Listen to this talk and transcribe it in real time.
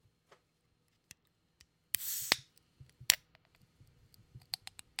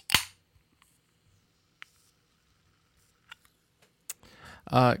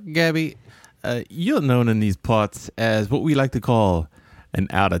Gabby, you're known in these parts as what we like to call an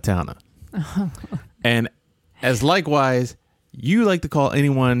out-of-towner. And as likewise, you like to call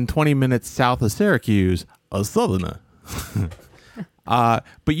anyone 20 minutes south of Syracuse a southerner.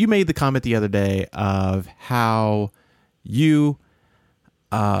 But you made the comment the other day of how you...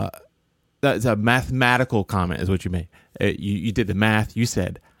 that's a mathematical comment is what you made. You did the math. You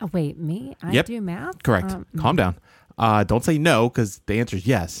said... Oh, wait, me? I Yep. do math? Correct. Calm down. Don't say no, because the answer is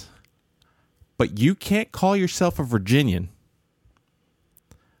yes. But you can't call yourself a Virginian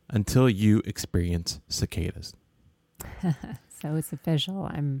until you experience cicadas. So it's official.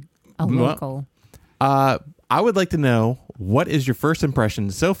 I'm a local. I would like to know, what is your first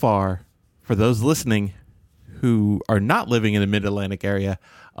impression so far for those listening who are not living in the Mid-Atlantic area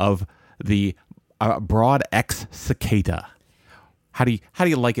of the Broad X cicada? How do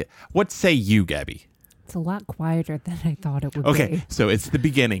you like it? What say you, Gabby? It's a lot quieter than I thought it would be. Okay, so it's the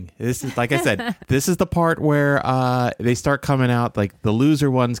beginning. This is, like I said, this is the part where they start coming out, like the loser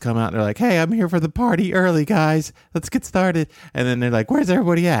ones come out and they're like, hey, I'm here for the party early, guys. Let's get started. And then they're like, where's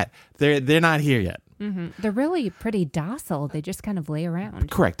everybody at? They're not here yet. Mm-hmm. They're really pretty docile. They just kind of lay around.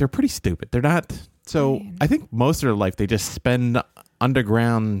 Correct. They're pretty stupid. They're not. So Man. I think most of their life they just spend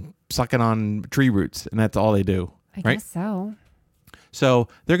underground sucking on tree roots, and that's all they do. I right? guess so. So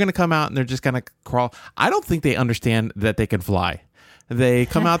they're going to come out and they're just going to crawl. I don't think they understand that they can fly. They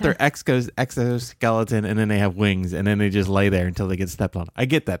come out their exoskeleton and then they have wings and then they just lay there until they get stepped on. I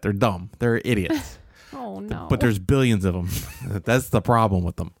get that. They're dumb. They're idiots. Oh, no. But there's billions of them. That's the problem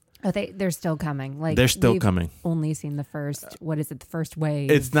with them. Oh, they're still coming. Like They're still we've coming. Only seen the first. What is it? The first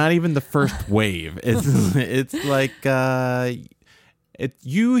wave. It's not even the first wave. It's like the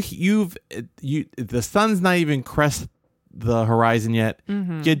sun's not even crest the horizon yet.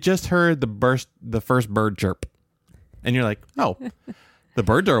 Mm-hmm. You just heard the first bird chirp, and you're like, oh, the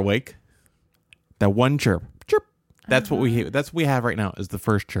birds are awake. That one chirp. That's what we have right now is the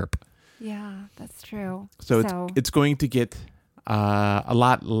first chirp. Yeah, that's true. So it's going to get a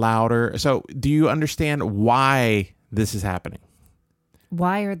lot louder. So do you understand why this is happening?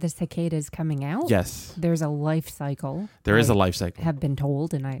 Why are the cicadas coming out? Yes. There's a life cycle. There is a life cycle. Have been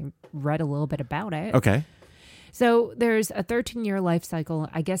told, and I read a little bit about it. Okay. So there's a 13-year life cycle.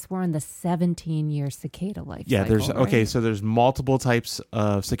 I guess we're in the 17-year cicada life cycle. Yeah, so there's multiple types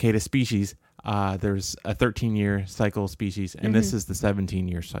of cicada species. There's a 13-year cycle species, and this is the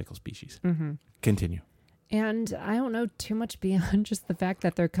 17-year cycle species. Mm-hmm. Continue. And I don't know too much beyond just the fact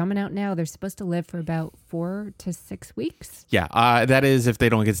that they're coming out now. They're supposed to live for about 4 to 6 weeks. Yeah, that is if they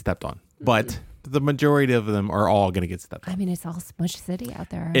don't get stepped on. But the majority of them are all going to get stepped on. I mean, it's all Smush City out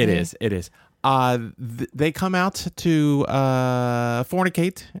there. It is. They come out to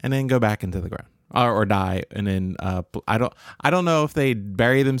fornicate and then go back into the ground or die. And then I don't know if they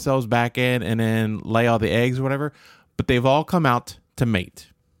bury themselves back in and then lay all the eggs or whatever, but they've all come out to mate.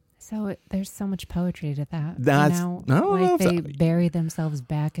 So there's so much poetry to that. That's, I don't know they bury themselves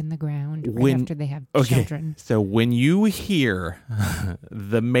back in the ground after they have children. So when you hear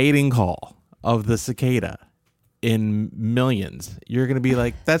the mating call of the cicada in millions, you're going to be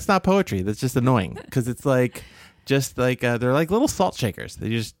like, that's not poetry. That's just annoying. Because it's like, they're like little salt shakers. They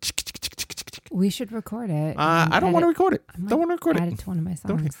just... We should record it. I don't want to record it. Don't want to record it. Add it to one of my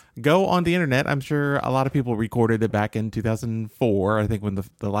songs. Go on the internet. I'm sure a lot of people recorded it back in 2004. I think when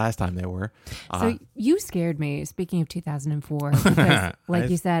the last time they were. So you scared me. Speaking of 2004, because like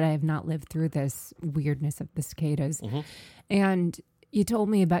you said, I have not lived through this weirdness of the cicadas, and you told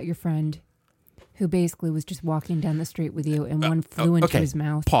me about your friend who basically was just walking down the street with you and one flew into his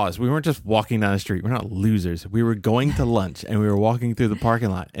mouth. Pause. We weren't just walking down the street. We're not losers. We were going to lunch and we were walking through the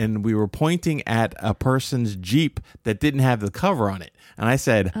parking lot and we were pointing at a person's Jeep that didn't have the cover on it. And I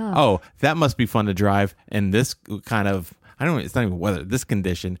said, oh that must be fun to drive in this kind of, it's not even weather, this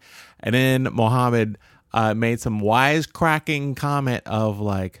condition. And then Mohammed made some wisecracking comment of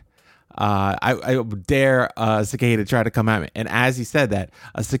like, I dare a cicada try to come at me. And as he said that,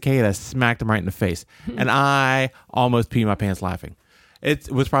 a cicada smacked him right in the face. And I almost peed my pants laughing.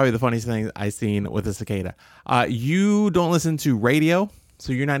 It was probably the funniest thing I seen with a cicada. You don't listen to radio,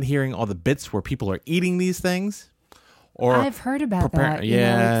 so you're not hearing all the bits where people are eating these things. Or I've heard about that.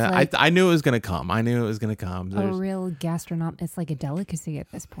 Yeah, I knew it was going to come. A real gastronom. It's like a delicacy at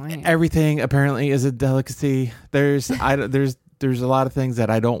this point. Everything apparently is a delicacy. There's a lot of things that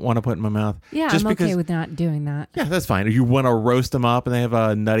I don't want to put in my mouth. Yeah, I'm okay with not doing that. Yeah, that's fine. You want to roast them up and they have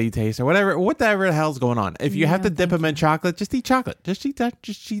a nutty taste or whatever the hell's going on. If you have to dip them in chocolate, just eat chocolate. Just eat that.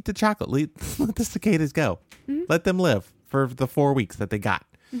 Just eat the chocolate. Let the cicadas go. Mm-hmm. Let them live for the 4 weeks that they got.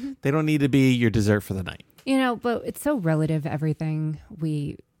 Mm-hmm. They don't need to be your dessert for the night. But it's so relative, everything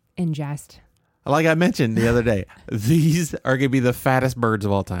we ingest. Like I mentioned the other day, these are going to be the fattest birds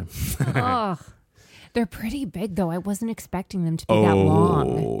of all time. Oh, they're pretty big, though. I wasn't expecting them to be that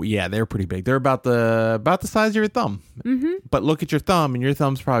long. Oh, yeah, they're pretty big. They're about the size of your thumb. Mm-hmm. But look at your thumb, and your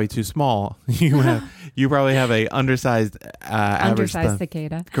thumb's probably too small. You probably have a undersized average thumb.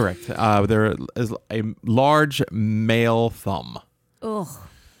 Cicada. Correct. There is a large male thumb. Ugh.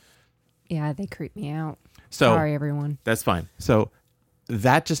 Yeah, they creep me out. So, sorry, everyone. That's fine. So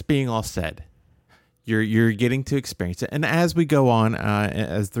that just being all said, you're getting to experience it, and as we go on,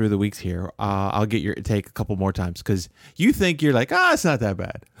 as through the weeks here, I'll get your take a couple more times because you think you're like, it's not that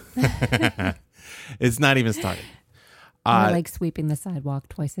bad. It's not even started. Or like sweeping the sidewalk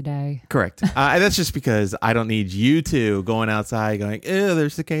twice a day. Correct. And that's just because I don't need you two going outside going, ew,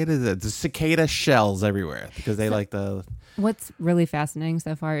 there's cicadas. There's cicada shells everywhere because they like the... What's really fascinating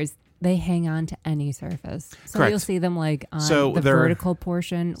so far is they hang on to any surface. So Correct. You'll see them like on the vertical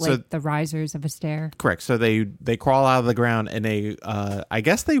portion, like the risers of a stair. Correct. So they crawl out of the ground and they, I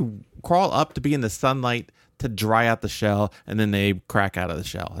guess they crawl up to be in the sunlight to dry out the shell, and then they crack out of the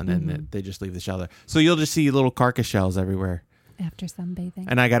shell, and then they just leave the shell there. So you'll just see little carcass shells everywhere. After sunbathing.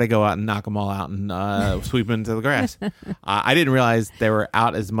 And I got to go out and knock them all out and sweep them into the grass. I didn't realize they were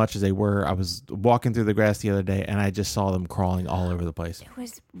out as much as they were. I was walking through the grass the other day, and I just saw them crawling all over the place. It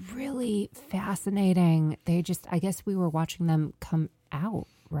was really fascinating. I guess we were watching them come out,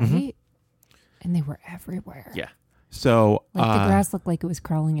 right? Mm-hmm. And they were everywhere. Yeah. So the grass looked like it was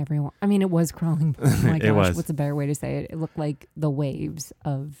crawling everywhere. I mean, it was crawling. Oh my gosh, what's a better way to say it? It looked like the waves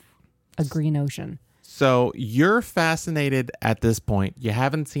of a green ocean. So you're fascinated at this point. You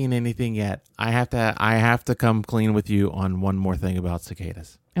haven't seen anything yet. I have to come clean with you on one more thing about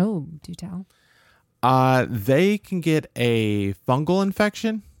cicadas. Oh, do tell. They can get a fungal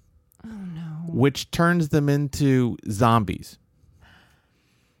infection. Oh no. Which turns them into zombies.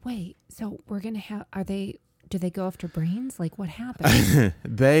 Wait, so we're going to have do they go after brains? Like what happens?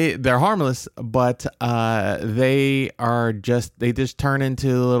 They're harmless, but they just turn into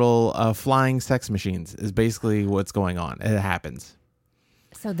little flying sex machines is basically what's going on. It happens.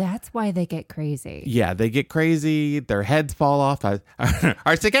 So that's why they get crazy. Yeah, they get crazy. Their heads fall off.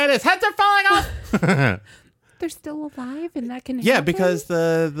 Our cicadas' heads are falling off. They're still alive, and that can happen? Because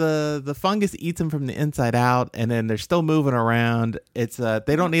the fungus eats them from the inside out, and then they're still moving around. It's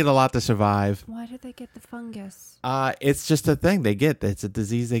they don't need a lot to survive. Why do they get the fungus? It's just a thing they get. It's a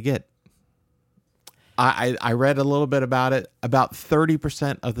disease they get. I read a little bit about it. About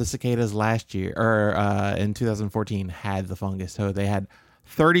 30% of the cicadas last year, or in 2014, had the fungus. So they had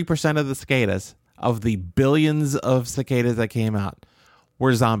 30% of the cicadas, of the billions of cicadas that came out,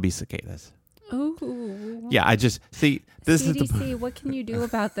 were zombie cicadas. Ooh. Yeah, I just see this CDC, is the. What can you do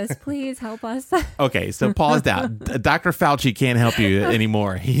about this? Please help us. Okay, so pause down. Dr. Fauci can't help you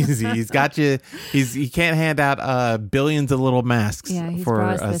anymore. He's got you. He can't hand out billions of little masks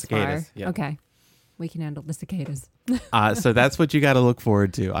for cicadas. Yeah. Okay, we can handle the cicadas. So that's what you got to look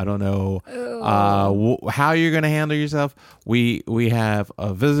forward to. I don't know how you're going to handle yourself. We have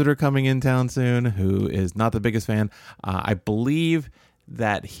a visitor coming in town soon who is not the biggest fan. I believe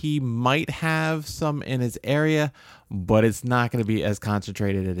that he might have some in his area, but it's not going to be as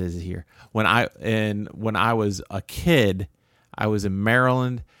concentrated as it is here. When I was a kid, I was in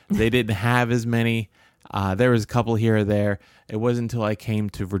Maryland. They didn't have as many. There was a couple here or there. It wasn't until I came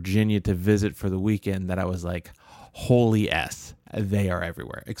to Virginia to visit for the weekend that I was like, holy S, they are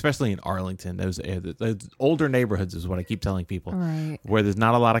everywhere, especially in Arlington. Those older neighborhoods is what I keep telling people, right, where there's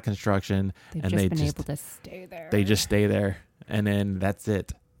not a lot of construction. They've just been able to stay there. They just stay there. And then that's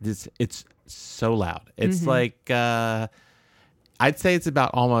it. It's so loud. It's like, I'd say it's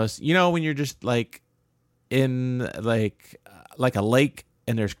about almost, when you're just like in like a lake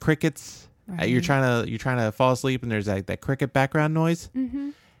and there's crickets, right. You're trying to fall asleep and there's like that cricket background noise. Mm-hmm.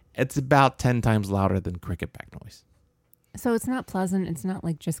 It's about 10 times louder than cricket back noise. So it's not pleasant. It's not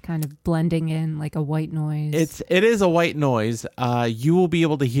like just kind of blending in like a white noise. It is a white noise. You will be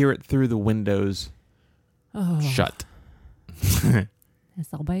able to hear it through the windows shut.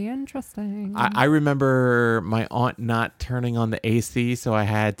 This'll be interesting. I remember my aunt not turning on the AC, so I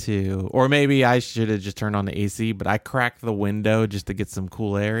had to, or maybe I should have just turned on the AC, but I cracked the window just to get some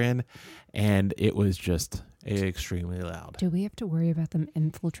cool air in, and it was just extremely loud. Do we have to worry about them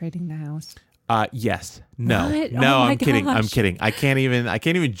infiltrating the house? Yes. No. What? No, oh I'm kidding. Gosh. I'm kidding. I can't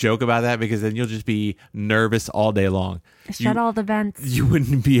even joke about that because then you'll just be nervous all day long. Shut all the vents. You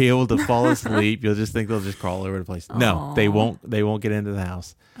wouldn't be able to fall asleep. You'll just think they'll just crawl over the place. Aww. No, they won't. They won't get into the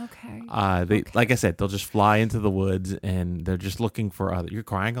house. Okay. Okay. Like I said, they'll just fly into the woods and they're just looking for other. You're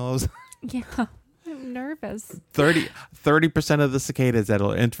crying all those. Yeah. nervous. 30% of the cicadas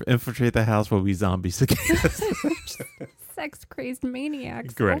that'll infiltrate the house will be zombie cicadas. Sex crazed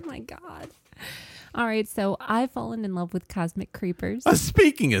maniacs. Correct. Oh my God. All right, so I've fallen in love with cosmic creepers.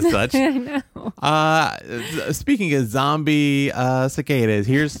 Speaking of such, I know. Speaking of zombie cicadas,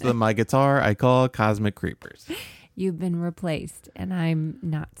 here's my guitar. I call Cosmic Creepers. You've been replaced, and I'm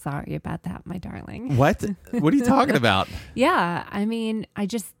not sorry about that, my darling. What? What are you talking about? Yeah, I mean,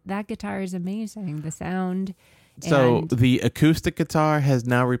 that guitar is amazing. The sound. So the acoustic guitar has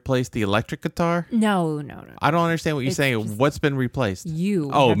now replaced the electric guitar? No. I don't understand what you're saying. just What's been replaced?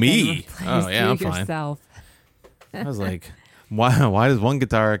 You. Oh, have me? been replaced. Oh, yeah, You I'm fine. yourself. I was like, why does one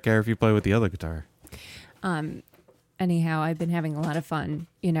guitar care if you play with the other guitar? Anyhow, I've been having a lot of fun,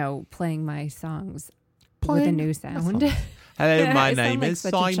 playing my songs with a new sound. Hello, my I sound name like is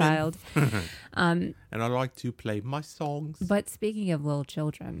such Simon. a child. And I like to play my songs. But speaking of little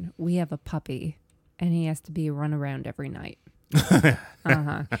children, we have a puppy, and he has to be run around every night. Well,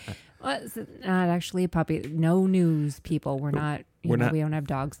 it's not actually a puppy. No news, people. We're not. We don't have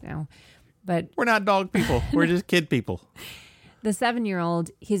dogs now. But We're not dog people. We're just kid people. the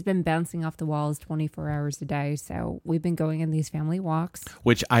 7-year-old, he's been bouncing off the walls 24 hours a day. So we've been going on these family walks.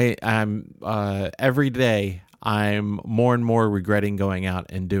 Which I'm every day I'm more and more regretting going out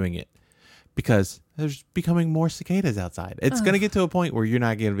and doing it because there's becoming more cicadas outside. It's going to get to a point where you're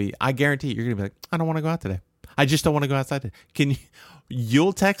not going to be. I guarantee you're going to be like, I don't want to go out today. I just don't want to go outside today.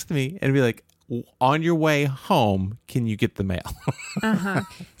 You'll text me and be like, on your way home, can you get the mail?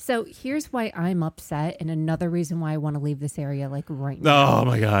 So here's why I'm upset, and another reason why I want to leave this area right now. Oh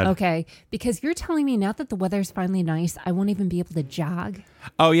my God. Okay, because you're telling me now that the weather's finally nice, I won't even be able to jog.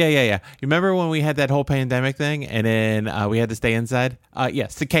 Oh yeah. You remember when we had that whole pandemic thing, and then we had to stay inside? Yeah,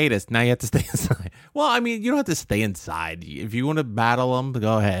 cicadas. Now you have to stay inside. Well, I mean, you don't have to stay inside. If you want to battle them,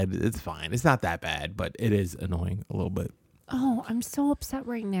 go ahead. It's fine. It's not that bad, but it is annoying a little bit. Oh, I'm so upset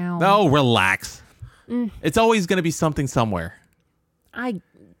right now. No, relax. It's always going to be something somewhere. I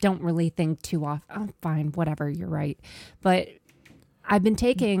don't really think too often. Oh, fine, whatever. You're right, but I've been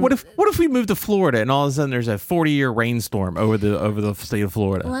taking. What if we moved to Florida and all of a sudden there's a 40-year rainstorm over the state of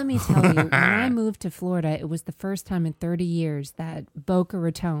Florida? Let me tell you, when I moved to Florida, it was the first time in 30 years that Boca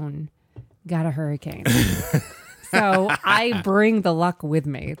Raton got a hurricane. So I bring the luck with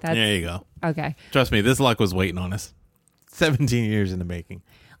me. There you go. Okay. Trust me, this luck was waiting on us. 17 years in the making.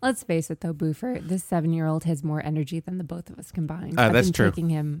 Let's face it, though, Boofer, this 7-year-old has more energy than the both of us combined. I've that's been true. taking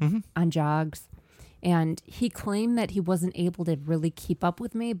him on jogs, and he claimed that he wasn't able to really keep up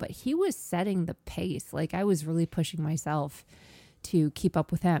with me, but he was setting the pace. I was really pushing myself to keep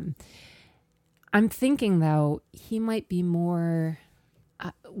up with him. I'm thinking, though, he might be more...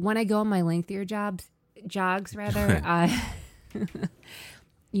 when I go on my lengthier jogs,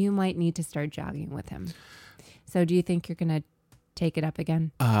 you might need to start jogging with him. So do you think you're going to take it up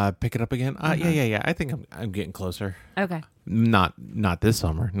again? Pick it up again? Yeah. I think I'm getting closer. Okay. Not this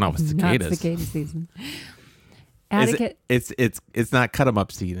summer. Not with cicadas. Not cicada season. It's not cut 'em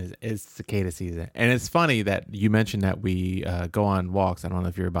up season. It's cicada season. And it's funny that you mentioned that we go on walks. I don't know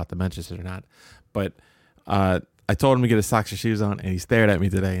if you're about to mention this or not, but I told him to get his socks or shoes on, and he stared at me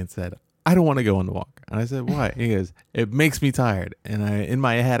today and said, I don't want to go on the walk. And I said, why? He goes, it makes me tired. And in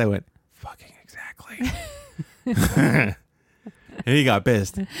my head, I went, fucking exactly. And he got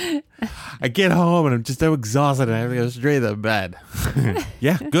pissed. I get home and I'm just so exhausted and I have to go straight to bed.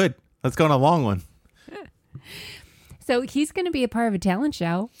 Yeah, good. Let's go on a long one. So he's going to be a part of a talent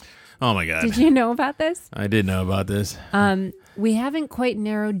show. Oh my God. Did you know about this? I did know about this. We haven't quite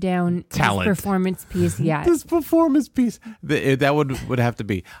narrowed down Talent. his performance piece yet. This performance piece, that would have to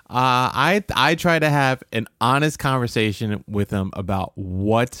be. I try to have an honest conversation with him about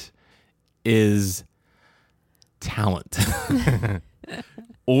what is talent.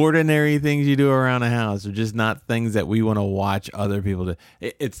 Ordinary things you do around the house are just not things that we want to watch other people do.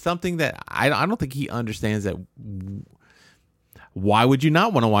 It's something that I don't think he understands that. Why would you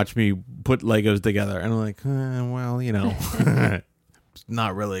not want to watch me put Legos together? And I'm like, well, it's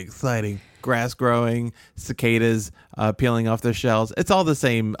not really exciting. Grass growing, cicadas peeling off their shells. It's all the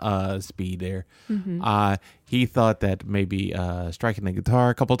same speed there. Mm-hmm. He thought that maybe striking the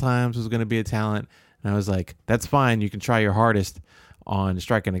guitar a couple times was going to be a talent. And I was like, that's fine. You can try your hardest on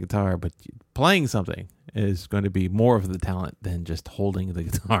striking a guitar, but playing something is going to be more of the talent than just holding the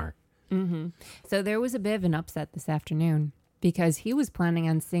guitar. Mm-hmm. So there was a bit of an upset this afternoon. because he was planning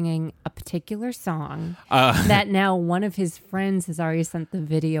on singing a particular song that now one of his friends has already sent the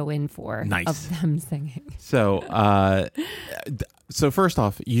video in for of them singing. So, so first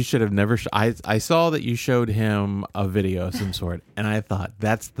off, you should have never. I saw that you showed him a video of some sort, and I thought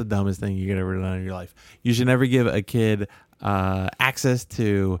that's the dumbest thing you could ever done in your life. You should never give a kid access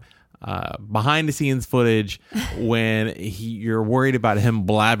to behind the scenes footage when you're worried about him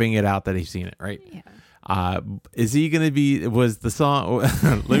blabbing it out that he's seen it, right? Yeah. Is he going to be? Was the song?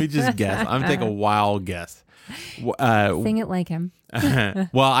 Let me just guess. I'm taking a wild guess. Sing it like him.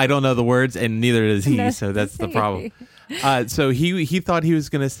 Well, I don't know the words, and neither does he. So that's the problem. So he thought he was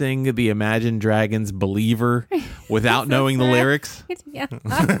going to sing the Imagine Dragons "Believer" without knowing the lyrics.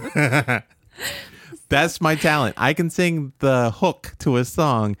 Yeah. That's my talent. I can sing the hook to a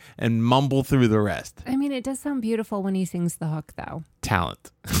song and mumble through the rest. I mean, it does sound beautiful when he sings the hook, though.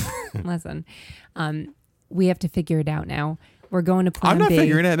 Talent. Listen, we have to figure it out now. We're going to Plan I'm not B.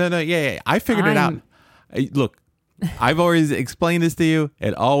 figuring it out. No. Yeah. I figured it out. Look, I've always explained this to you.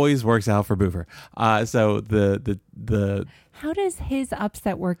 It always works out for Boofer. So the How does his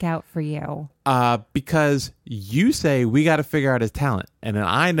upset work out for you? Because you say we got to figure out his talent, and then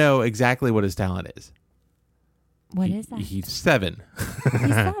I know exactly what his talent is. What is that? He's 7.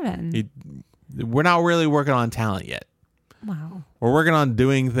 He's 7. We're not really working on talent yet. Wow. We're working on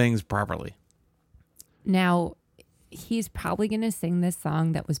doing things properly. Now, he's probably going to sing this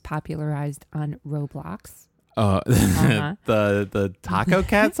song that was popularized on Roblox. The Taco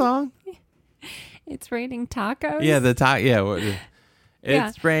Cat song? It's raining tacos. Yeah,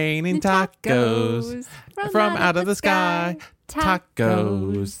 it's raining tacos from out of the sky.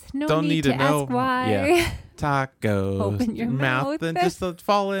 Tacos. No Don't need to know why. Yeah. Tacos. Open your mouth and just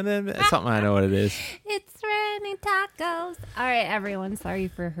fall in something. I know what it is. It's raining tacos. All right, everyone. Sorry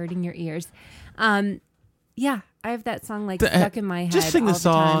for hurting your ears. Yeah, I have that song stuck in my head. Just sing all the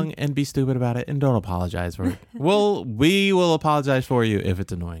song and be stupid about it, and don't apologize for it. We will apologize for you if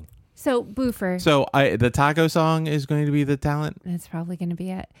it's annoying. So, Boofer. So the taco song is going to be the talent. That's probably going to be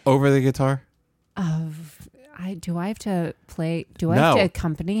it. Over the guitar. Do I have to play? Do I have to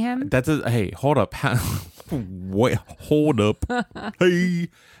accompany him? Hey, hold up. Wait, hold up. Hey,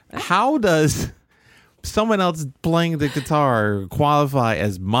 how does someone else playing the guitar qualify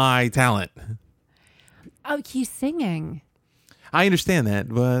as my talent? Oh, he's singing. I understand that,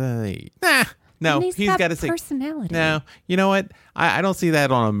 but no, he's got to sing. Personality. No, you know what? I don't see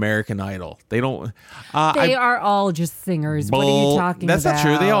that on American Idol. They don't. They are all just singers. What are you talking about? That's not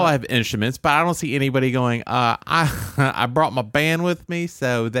true. They all have instruments, but I don't see anybody going. I brought my band with me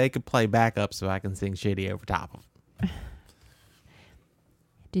so they could play backup, so I can sing shitty over top of them.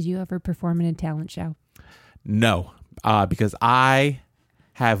 Did you ever perform in a talent show? No, because I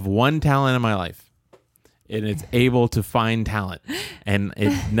have one talent in my life. And it's able to find talent, and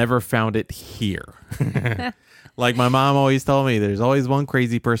it never found it here. Like my mom always told me, there's always one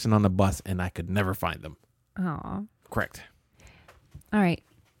crazy person on the bus, and I could never find them. Aw. Correct. All right.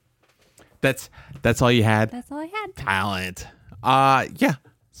 That's all you had? That's all I had. Talent. Yeah.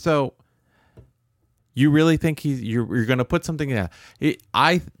 So you really think you're going to put something together?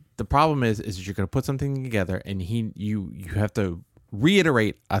 The problem is you're going to put something together, and you have to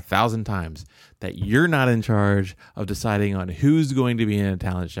reiterate 1,000 times that you're not in charge of deciding on who's going to be in a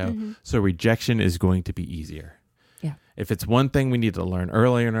talent show. Mm-hmm. So rejection is going to be easier. Yeah. If it's one thing we need to learn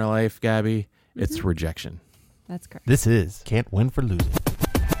early in our life, Gabby, it's rejection. That's correct. This is Can't Win for Losing.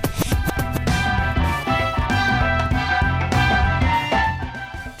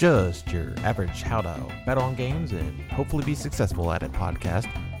 Just your average how to bet on games and hopefully be successful at it podcast.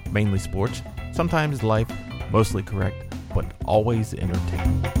 Mainly sports, sometimes life, mostly correct, but always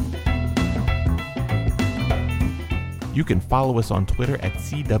entertaining. You can follow us on Twitter at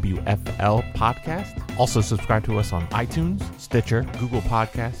CWFL Podcast. Also subscribe to us on iTunes, Stitcher, Google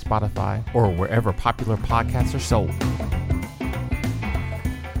Podcasts, Spotify, or wherever popular podcasts are sold.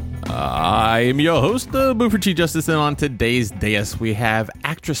 I am your host, Boofer Chief Justice, and on today's dais we have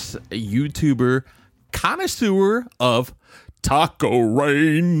actress, YouTuber, connoisseur of Taco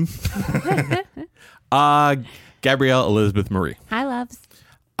Rain, Gabrielle Elizabeth Marie. Hi, loves.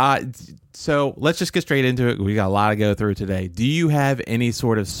 So let's just get straight into it. We got a lot to go through today. Do you have any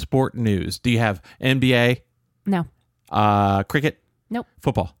sort of sport news? Do you have NBA? No. Cricket? Nope.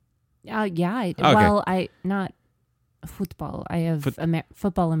 Football? Yeah. Okay. Well, not football. I have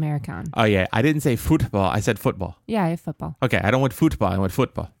football American. Oh, yeah. I didn't say football. I said football. Yeah, I have football. Okay. I don't want football. I want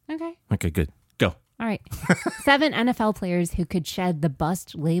football. Okay, good. Go. All right. 7 NFL players who could shed the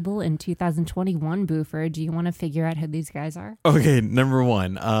bust label in 2021, Boofer. Do you want to figure out who these guys are? Okay, number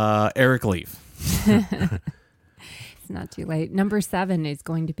 1, Eric Leaf. It's not too late. Number 7 is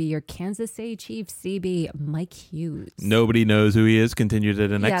going to be your Kansas City Chiefs CB, Mike Hughes. Nobody knows who he is. Continue to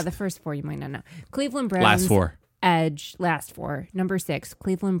the next. Yeah, the first 4 you might not know. Cleveland Browns. Last 4. Edge, last 4. Number 6,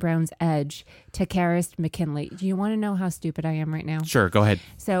 Cleveland Browns edge, Takaris McKinley. Do you want to know how stupid I am right now? Sure, go ahead.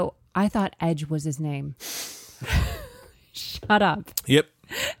 So I thought Edge was his name. Shut up. Yep.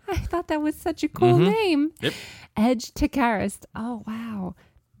 I thought that was such a cool name. Yep. Edge Takaris. Oh, wow.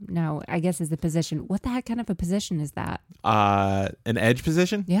 No, I guess is the position. What the heck kind of a position is that? An edge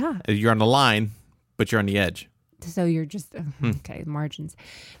position? Yeah. You're on the line, but you're on the edge. So you're just, okay, margins.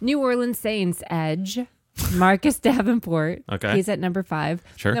 New Orleans Saints edge, Marcus Davenport. Okay. He's at number 5.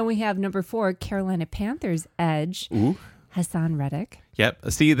 Sure. Then we have number 4, Carolina Panthers edge, Ooh. Hassan Reddick.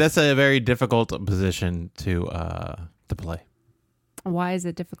 Yep. See, that's a very difficult position to play. Why is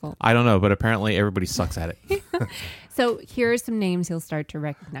it difficult? I don't know, but apparently everybody sucks at it. So here are some names he'll start to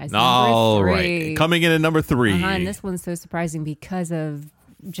recognize. All Number right. 3. Coming in at number 3. And this one's so surprising because of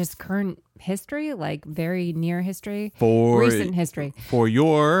just current history, like very near history, recent history. For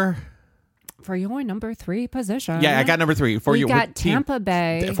your number 3 position. Yeah, I got number 3. We got Tampa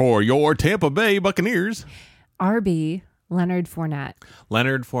Bay. For your Tampa Bay Buccaneers. RB, Leonard Fournette.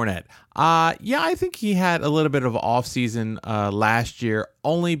 Leonard Fournette. Yeah, I think he had a little bit of off season last year,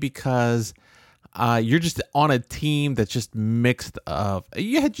 only because you're just on a team that's just mixed of.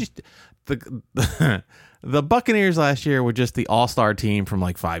 You had just the the Buccaneers last year were just the all-star team from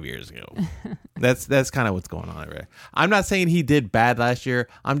like 5 years ago. That's kind of what's going on there. I'm not saying he did bad last year.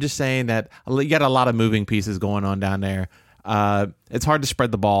 I'm just saying that you got a lot of moving pieces going on down there. It's hard to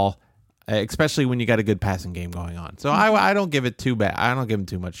spread the ball, especially when you got a good passing game going on. So I don't give it too bad. I don't give him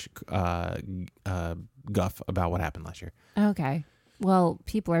too much guff about what happened last year. Okay. Well,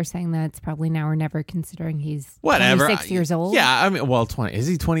 people are saying that it's probably now or never, considering he's whatever 26 years old. Yeah, I mean, well, 20. Is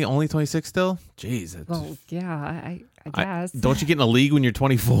he 20? Only 26 still? Jeez. Well, yeah, I guess. Don't you get in a league when you're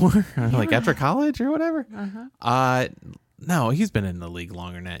 24? Like after college or whatever? No, he's been in the league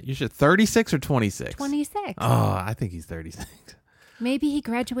longer than that. You should 36 or 26? 26. Oh, I think he's 36. Maybe he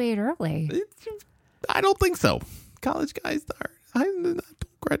graduated early. I don't think so. College guys don't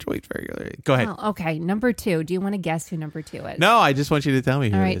graduate very early. Go ahead. Oh, okay, number 2. Do you want to guess who number 2 is? No, I just want you to tell me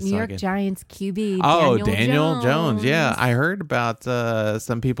who All it right, is. New York Giants QB. Daniel Jones. Yeah, I heard about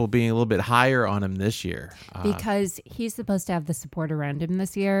some people being a little bit higher on him this year. Because he's supposed to have the support around him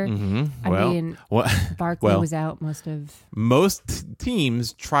this year. Mm-hmm. Barkley was out most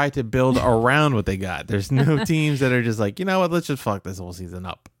teams try to build around what they got. There's no teams that are just like, you know what, let's just fuck this whole season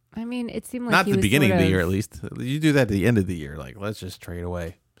up. I mean, it seemed like not he the was beginning of the year, at least. You do that at the end of the year. Like, let's just trade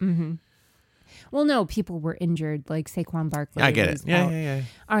away. Mm-hmm. Well, no, people were injured, like Saquon Barkley. I get it. Yeah.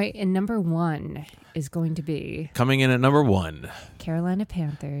 All right, and number 1 is going to be coming in at number 1. Carolina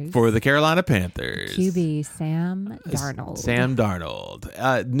Panthers. For the Carolina Panthers, QB Sam Darnold. Sam Darnold.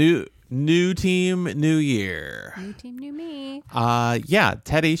 New team, new year. New team, new me. Yeah,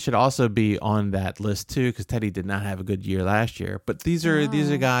 Teddy should also be on that list too, because Teddy did not have a good year last year. But these are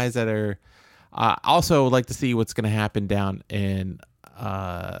guys that are also like to see what's going to happen down in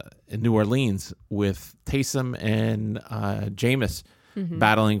New Orleans with Taysom and Jameis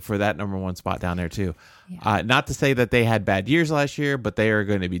battling for that number 1 spot down there too. Yeah. Not to say that they had bad years last year, but they are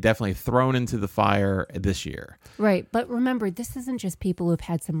going to be definitely thrown into the fire this year. Right. But remember, this isn't just people who've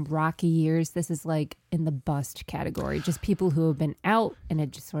had some rocky years. This is like in the bust category, just people who have been out and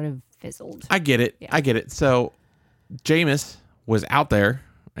it just sort of fizzled. I get it. Yeah. I get it. So Jameis was out there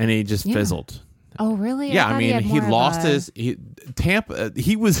and he just fizzled. Oh, really? Yeah, I mean, he lost Tampa.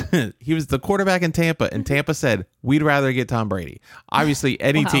 He was the quarterback in Tampa, and Tampa said, we'd rather get Tom Brady. Obviously,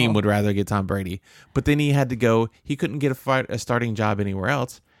 any team would rather get Tom Brady, but then he had to go. He couldn't get a starting job anywhere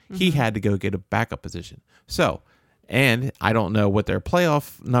else. He had to go get a backup position. So, and I don't know what their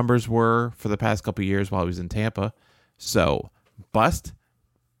playoff numbers were for the past couple of years while he was in Tampa. So, bust.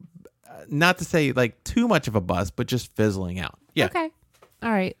 Not to say like too much of a bust, but just fizzling out. Yeah. Okay.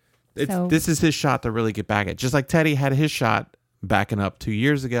 All right. This is his shot to really get back at. Just like Teddy had his shot backing up 2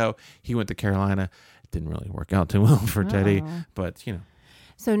 years ago. He went to Carolina. It didn't really work out too well for Teddy, but you know.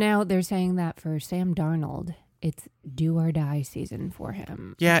 So now they're saying that for Sam Darnold, it's do or die season for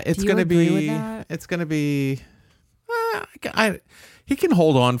him. Yeah, it's going to be. It's going to be. He can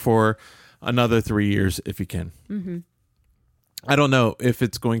hold on for another 3 years if he can. Mm-hmm. I don't know if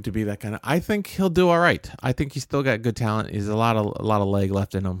it's going to be that kind of. I think he'll do all right. I think he's still got good talent. He's a lot of leg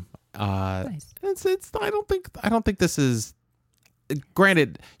left in him. Nice. I don't think this is.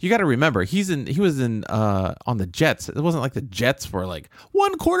 Granted, you got to remember he was on the Jets. It wasn't like the Jets were like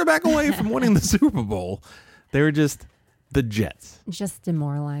one quarterback away from winning the Super Bowl. They were just the Jets. Just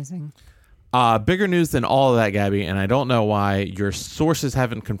demoralizing. Bigger news than all of that, Gabby, and I don't know why your sources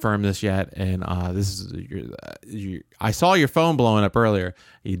haven't confirmed this yet. And this is I saw your phone blowing up earlier.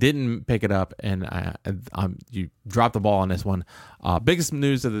 You didn't pick it up, and you dropped the ball on this one. Biggest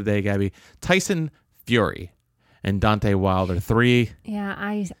news of the day, Gabby: Tyson Fury and Deontay Wilder 3. Yeah,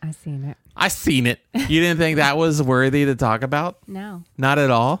 I seen it. I seen it. You didn't think that was worthy to talk about? No, not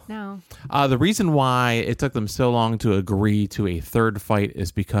at all. No. The reason why it took them so long to agree to a third fight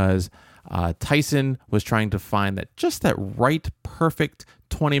is because Tyson was trying to find that right, perfect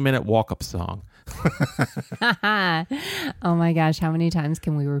 20-minute walk-up song. Oh my gosh, how many times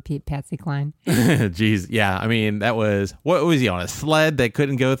can we repeat Patsy Cline? Jeez, yeah. I mean, that was, what was he on, a sled that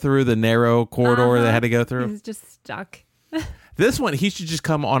couldn't go through the narrow corridor they had to go through? He was just stuck. This one, he should just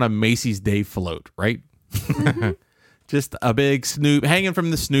come on a Macy's Day float, right? Mm-hmm. Just a big Snoop hanging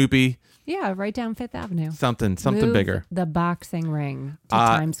from the Snoopy. Yeah, right down Fifth Avenue. Something Move bigger. The boxing ring to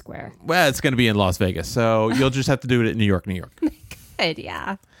Times Square. Well, it's going to be in Las Vegas, so you'll just have to do it in New York. Good,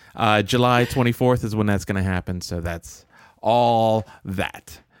 yeah. July 24th is when that's going to happen, so that's all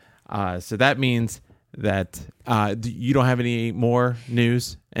that. So that means that you don't have any more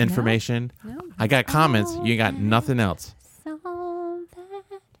news, information? No. I got comments. You got nothing else.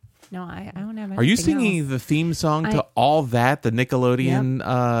 No, I don't have anything. Are you singing else. the theme song to All That, the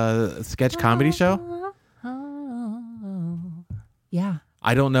Nickelodeon sketch comedy show? Yeah.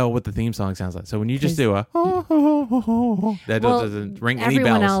 I don't know what the theme song sounds like. So when you just do a that doesn't ring any bells.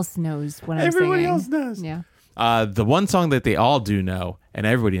 Everyone else knows what I'm singing. Everyone else knows. Yeah. The one song that they all do know, and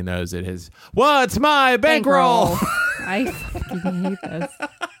everybody knows it, is "What's My Bankroll?" I fucking hate this.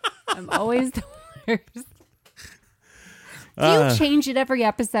 I'm always the worst. Do you change it every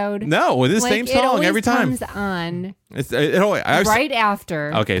episode? No, with this same song every time. It always comes It right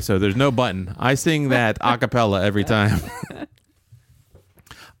after. Okay, so there's no button. I sing that a cappella every time.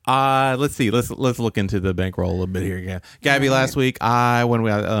 Let's see. Let's look into the bankroll a little bit here again. Gabby, last week when I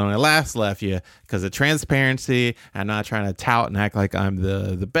last left you, because of transparency, I'm not trying to tout and act like I'm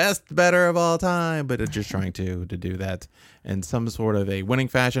the best better of all time, but it's just trying to do that in some sort of a winning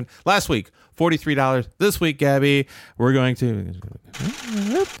fashion. Last week, $43. This week, Gabby, we're going to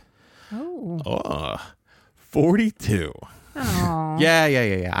 42. Oh.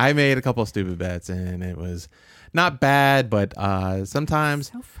 Yeah. I made a couple of stupid bets, and it was not bad, but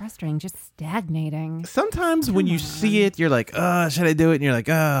sometimes So frustrating, just stagnating. Sometimes when you see it, you're like, should I do it? And you're like,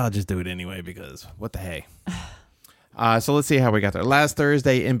 I'll just do it anyway, because what the hey. So let's see how we got there. Last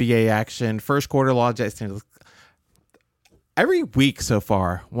Thursday, NBA action. First quarter, Los Angeles. Every week so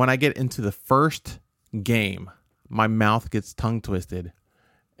far, when I get into the first game, my mouth gets tongue twisted.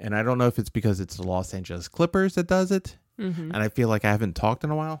 And I don't know if it's because it's the Los Angeles Clippers that does it. Mm-hmm. And I feel like I haven't talked in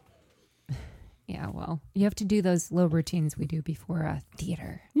a while. Yeah, well, you have to do those little routines we do before a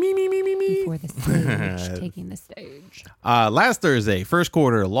theater. Me. Before the stage, taking the stage. Last Thursday, first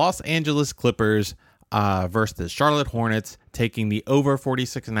quarter, Los Angeles Clippers versus the Charlotte Hornets, taking the over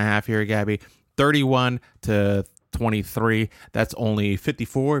 46.5 here, Gabby. 31-23. That's only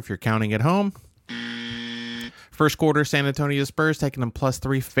 54 if you're counting at home. First quarter, San Antonio Spurs taking them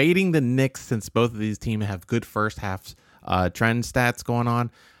 +3, fading the Knicks since both of these teams have good first half trend stats going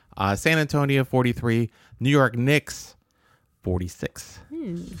on. San Antonio 43, New York Knicks 46.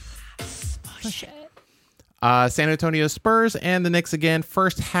 Push it. San Antonio Spurs and the Knicks again.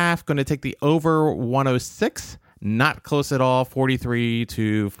 First half going to take the over 106. Not close at all.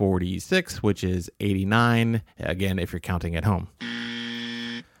 43-46, which is 89. Again, if you're counting at home.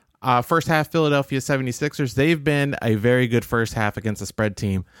 First half, Philadelphia 76ers. They've been a very good first half against a spread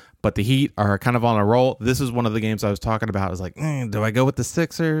team, but the Heat are kind of on a roll. This is one of the games I was talking about. I was like, do I go with the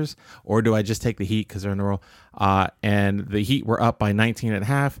Sixers or do I just take the Heat because they're in a roll? And the Heat were up by 19 at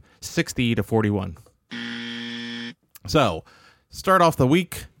half, 60-41. So, start off the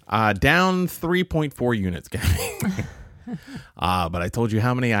week down 3.4 units, Gabby. But I told you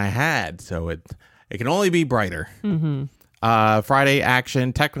how many I had, so it can only be brighter. Mm-hmm. Friday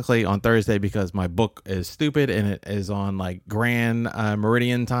action, technically on Thursday because my book is stupid and it is on like Grand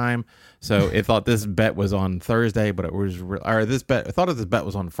Meridian time. So it thought this bet was on Thursday, but it was I thought this bet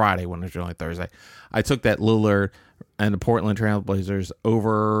was on Friday when it was really Thursday. I took that Lillard and the Portland Trailblazers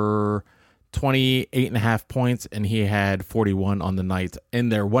over 28.5 points, and he had 41 on the night in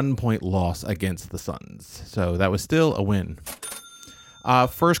their 1-point loss against the Suns. So that was still a win.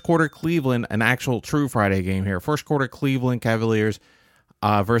 First quarter Cleveland, an actual true Friday game here. First quarter Cleveland Cavaliers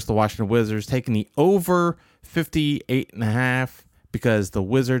versus the Washington Wizards, taking the over 58.5 because the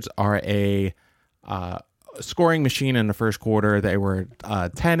Wizards are a scoring machine in the first quarter. They were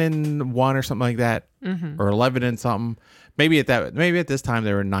 10-1 or something like that, or 11 and something. Maybe at this time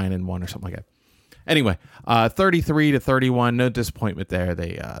they were 9-1 or something like that. Anyway, 33-31. No disappointment there.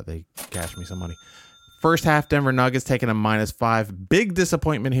 They cashed me some money. First half, Denver Nuggets taking a -5. Big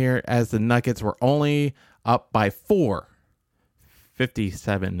disappointment here as the Nuggets were only up by 4,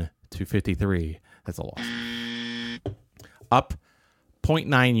 57-53. That's a loss. Up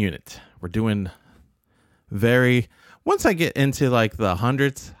 0.9 unit. We're doing once I get into like the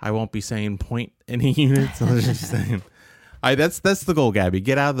hundreds, I won't be saying point any units. I was just saying. That's the goal, Gabby.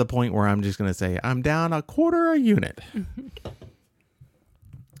 Get out of the point where I'm just going to say I'm down a quarter a unit.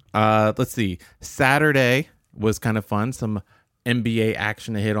 Let's see. Saturday was kind of fun. Some NBA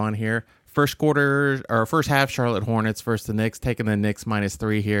action to hit on here. First half, Charlotte Hornets versus the Knicks, taking the Knicks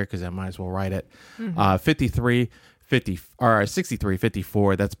 -3 here because I might as well write it.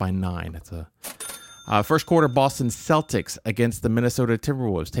 63-54. That's by 9. That's a first quarter. Boston Celtics against the Minnesota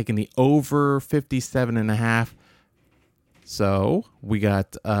Timberwolves, taking the over 57.5. So we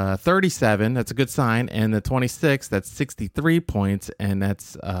got 37. That's a good sign, and the 26. That's 63 points, and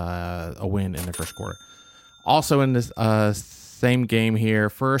that's a win in the first quarter. Also in this same game here,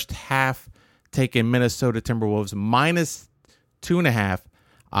 first half, taking Minnesota Timberwolves -2.5.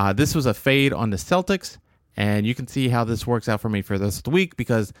 This was a fade on the Celtics, and you can see how this works out for me for this week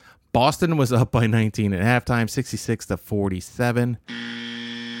because Boston was up by 19 at halftime, 66-47.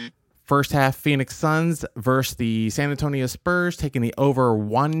 First half, Phoenix Suns versus the San Antonio Spurs, taking the over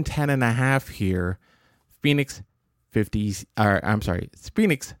 110.5 here. Phoenix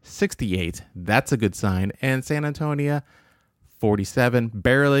 68. That's a good sign. And San Antonio 47.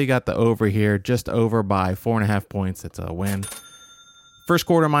 Barely got the over here, just over by 4.5 points. It's a win. First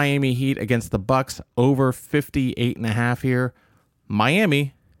quarter, Miami Heat against the Bucks, over 58.5 here.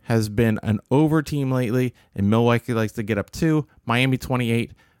 Miami has been an over team lately, and Milwaukee likes to get up too. Miami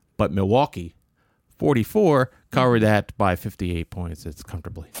 28, but Milwaukee 44 covered that by 58 points. It's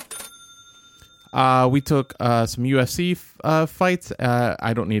comfortably. We took some UFC fights.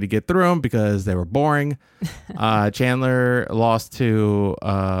 I don't need to get through them because they were boring. Chandler lost to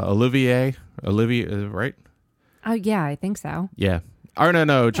Olivier, right? Oh, yeah, I think so. Yeah. Or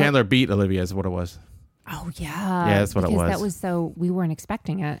no. Chandler beat Olivier is what it was. Oh, yeah. Yeah, that's what it was. That was so we weren't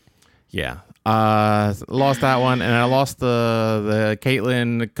expecting it. Yeah. Lost that one, and I lost the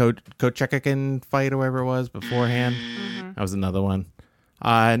Caitlin Kochekikin fight or whatever it was beforehand. Mm-hmm. That was another one.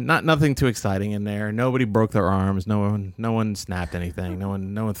 Nothing too exciting in there. Nobody broke their arms. No one snapped anything. No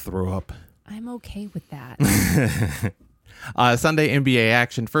one threw up. I'm okay with that. Sunday NBA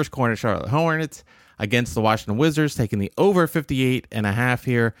action. First quarter, Charlotte Hornets against the Washington Wizards, taking the over 58.5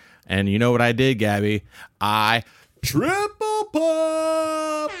 here. And you know what I did, Gabby? I triple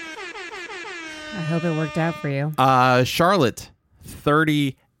pop. I hope it worked out for you. Charlotte,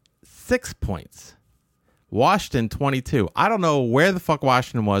 36 points. Washington, 22. I don't know where the fuck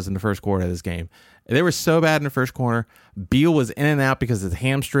Washington was in the first quarter of this game. They were so bad in the first quarter. Beal was in and out because of his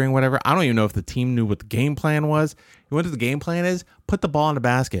hamstring, whatever. I don't even know if the team knew what the game plan was. You know what the game plan is? Put the ball in the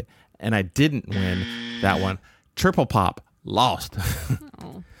basket. And I didn't win that one. Triple pop. Lost.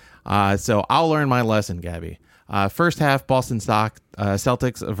 So I'll learn my lesson, Gabby. First half, Boston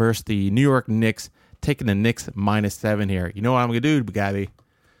Celtics versus the New York Knicks, taking the Knicks -7 here. You know what I'm going to do, Gabby?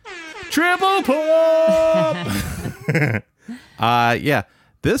 Triple pop! Yeah.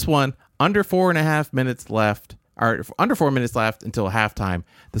 This one, under 4.5 minutes left, or under 4 minutes left until halftime.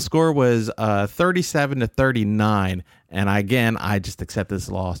 The score was 37-39. And I just accept this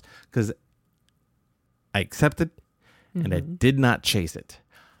loss because I accepted and I did not chase it.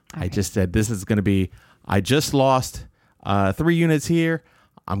 Okay. I just said, this is going to be, I just lost 3 units here.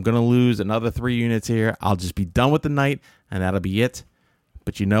 I'm going to lose another 3 units here. I'll just be done with the night and that'll be it.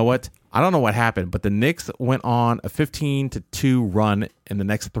 But you know what? I don't know what happened, but the Knicks went on a 15-2 run in the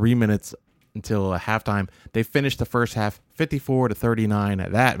next 3 minutes until halftime. They finished the first half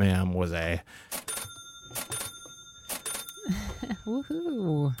 54-39. That, man, was a...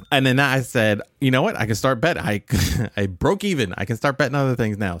 Woohoo. And then I said, you know what? I can start betting. I broke even. I can start betting other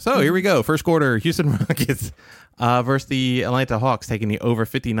things now. So here we go. First quarter, Houston Rockets versus the Atlanta Hawks, taking the over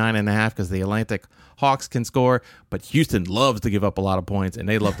 59.5 because the Atlantic Hawks can score, but Houston loves to give up a lot of points, and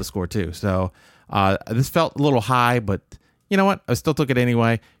they love to score too. So this felt a little high, but you know what? I still took it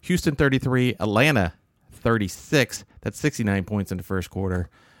anyway. Houston 33, Atlanta 36. That's 69 points in the first quarter.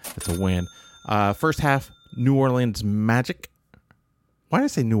 That's a win. First half, New Orleans Magic. Why did I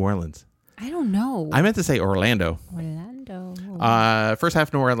say New Orleans? I don't know. I meant to say Orlando. First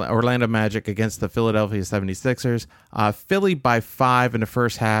half, Orlando Magic against the Philadelphia 76ers. Philly by 5 in the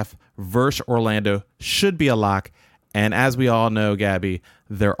first half versus Orlando should be a lock. And as we all know, Gabby,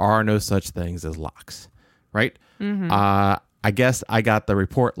 there are no such things as locks, right? I guess I got the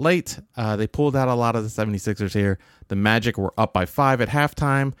report late. They pulled out a lot of the 76ers here. The Magic were up by 5 at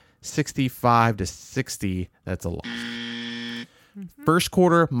halftime, 65-60. That's a loss. First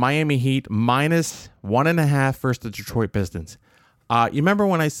quarter, Miami Heat minus 1.5 versus the Detroit Pistons. You remember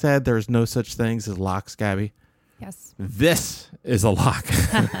when I said there's no such things as locks, Gabby? Yes. This is a lock.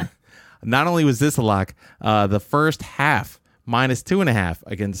 Not only was this a lock, the first half, minus 2.5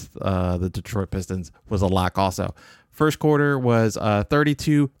 against the Detroit Pistons was a lock also. First quarter was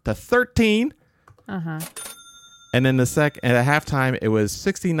 32-13. And then at halftime, it was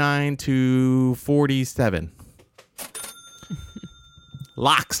 69-47.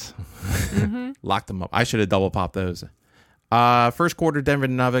 Locks. Locked them up. I should have double popped those. First quarter, Denver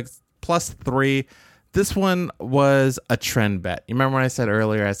Nuggets +3. This one was a trend bet. You remember when I said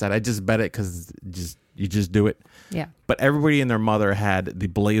earlier, I said I just bet it because you just do it. Yeah. But everybody and their mother had the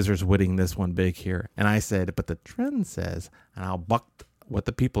Blazers winning this one big here. And I said, but the trend says, and I'll buck what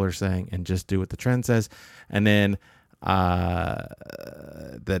the people are saying and just do what the trend says. And then the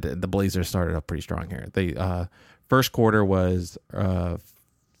Blazers started up pretty strong here. They first quarter was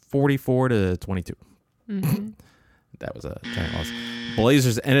 44-22. That was a giant loss.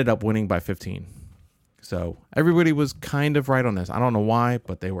 Blazers ended up winning by 15. So everybody was kind of right on this. I don't know why,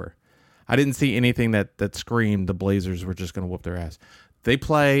 but they were. I didn't see anything that screamed the Blazers were just going to whoop their ass. They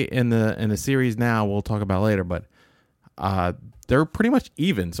play in the series now. We'll talk about later, but they're pretty much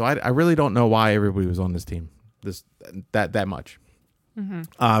even. So I really don't know why everybody was on this team that much.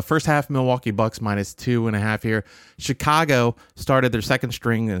 First half, Milwaukee Bucks minus 2.5 here. Chicago started their second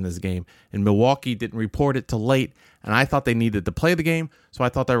string in this game, and Milwaukee didn't report it till late. And I thought they needed to play the game, so I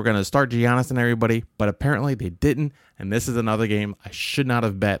thought they were going to start Giannis and everybody, but apparently they didn't. And this is another game I should not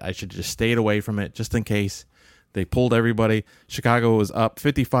have bet. I should have just stayed away from it just in case. They pulled everybody. Chicago was up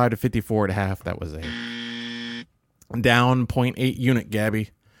 55-54 at half. That was a down 0.8 unit, Gabby.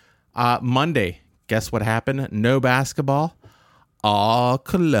 Monday, guess what happened? No basketball.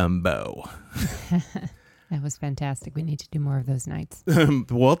 Colombo. That was fantastic. We need to do more of those nights.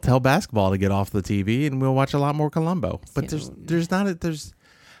 Well, tell basketball to get off the TV, and we'll watch a lot more Colombo. But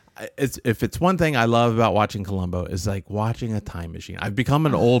if it's one thing I love about watching Colombo is like watching a time machine. I've become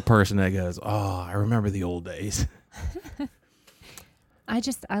an old person that goes, "Oh, I remember the old days." I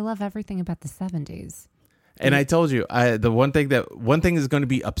love everything about the 70s. And I told you, one thing is going to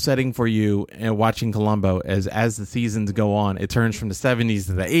be upsetting for you in watching Colombo is as the seasons go on, it turns from the 70s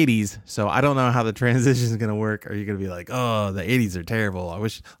to the 80s. So I don't know how the transition is going to work. Are you going to be like, oh, the 80s are terrible.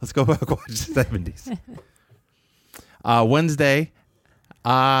 Let's go back and watch the 70s. Wednesday.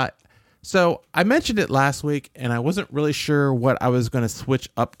 So I mentioned it last week, and I wasn't really sure what I was going to switch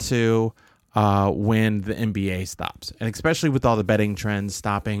up to when the NBA stops, and especially with all the betting trends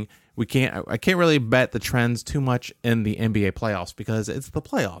stopping. I can't really bet the trends too much in the NBA playoffs because it's the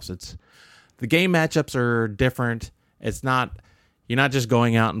playoffs. It's the game matchups are different. You're not just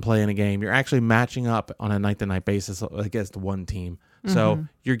going out and playing a game. You're actually matching up on a night-to-night basis against one team. So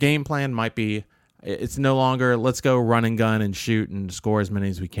your game plan might be, it's no longer let's go run and gun and shoot and score as many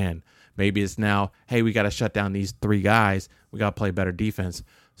as we can. Maybe it's now, hey, we got to shut down these three guys. We got to play better defense.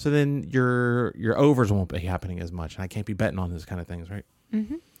 So then your overs won't be happening as much. And I can't be betting on those kind of things, right?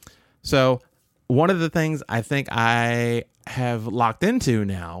 Mm-hmm. So one of the things I think I have locked into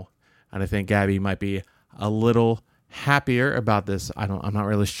now, and I think Gabby might be a little happier about this. I'm not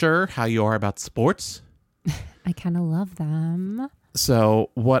really sure how you are about sports. I kind of love them.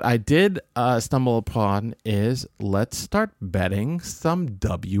 So what I did stumble upon is let's start betting some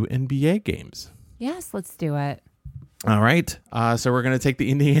WNBA games. Yes, let's do it. All right. So we're going to take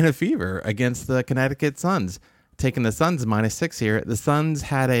the Indiana Fever against the Connecticut Suns. Taking the Suns -6 here. The Suns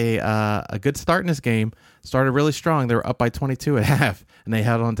had a good start in this game. Started really strong. They were up by 22 at half, and they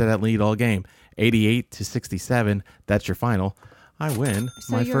held on to that lead all game. 88-67. That's your final. I win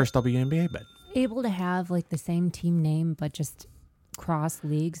my first WNBA bet. Able to have like the same team name, but just cross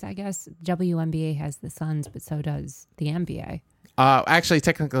leagues, I guess. WNBA has the Suns, but so does the NBA. Actually,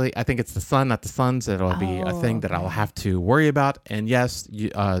 technically, I think it's the Sun, not the Suns. It'll be a thing that I'll have to worry about. And yes,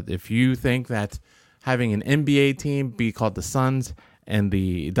 if you think that having an NBA team be called the Suns and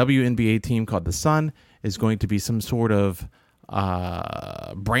the WNBA team called the Sun is going to be some sort of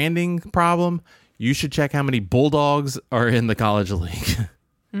branding problem, you should check how many Bulldogs are in the college league.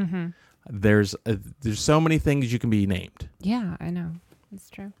 Mm-hmm. There's so many things you can be named. Yeah, I know. That's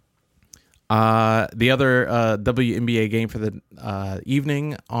true. The other WNBA game for the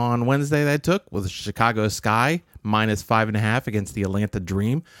evening on Wednesday that I took was Chicago Sky -5.5 against the Atlanta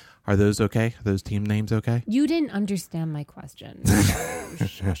Dream. Are those okay? Are those team names okay? You didn't understand my question.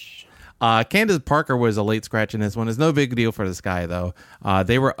 Candace Parker was a late scratch in this one. It's no big deal for the Sky, though.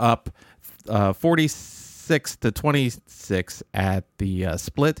 They were up 46-26 at the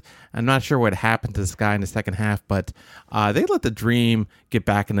split. I'm not sure what happened to the Sky in the second half, but they let the Dream get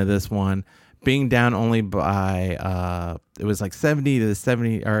back into this one, being down only by it was like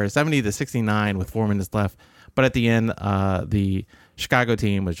 70-69 with 4 minutes left. But at the end, the Chicago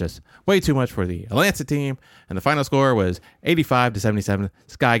team was just way too much for the Atlanta team, and the final score was 85-77.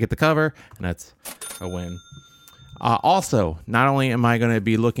 Sky get the cover, and that's a win. Also, not only am I going to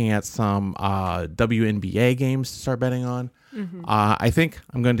be looking at some WNBA games to start betting on, I think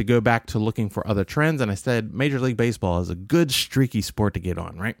I'm going to go back to looking for other trends. And I said Major League Baseball is a good streaky sport to get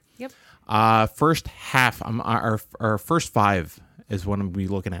on, right? Yep. First half, our first five is what I'm going to be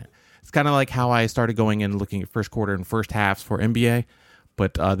looking at. It's kind of like how I started going in looking at first quarter and first halves for NBA,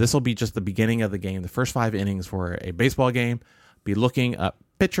 but this will be just the beginning of the game, the first 5 innings for a baseball game. Be looking at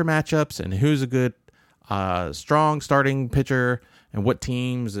pitcher matchups and who's a good strong starting pitcher and what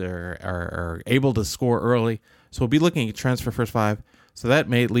teams are able to score early. So we'll be looking at trends for first 5. So that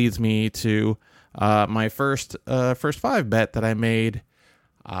leads me to my first 5 bet that I made,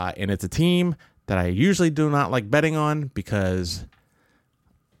 and it's a team that I usually do not like betting on because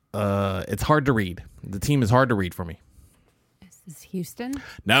it's hard to read. The team is hard to read for me. Is this Houston?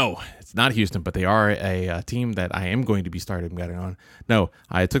 No, it's not Houston, but they are a team that I am going to be starting betting on. No,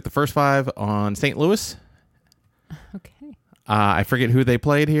 I took the first 5 on St. Louis. Okay. I forget who they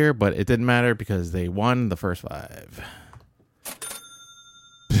played here, but it didn't matter because they won the first 5.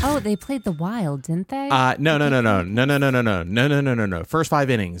 Oh, they played the Wild, didn't they? No. First 5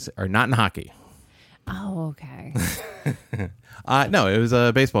 innings are not in hockey. Oh, okay. No, it was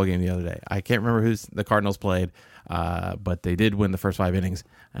a baseball game the other day. I can't remember who the Cardinals played, but they did win the first 5 innings,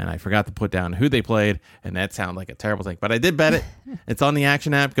 and I forgot to put down who they played, and that sounded like a terrible thing. But I did bet it. It's on the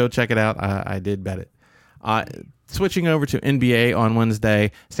Action app. Go check it out. I did bet it. Switching over to NBA on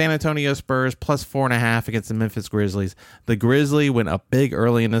Wednesday, San Antonio Spurs +4.5 against the Memphis Grizzlies. The Grizzlies went up big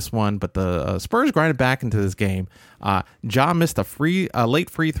early in this one, but the Spurs grinded back into this game. Ja missed a late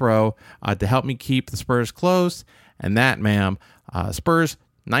free throw to help me keep the Spurs close, and that, Spurs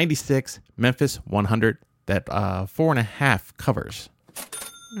 96, Memphis 100. That 4.5 covers.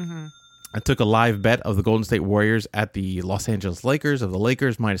 Mm-hmm. I took a live bet of the Golden State Warriors at the Los Angeles Lakers, of the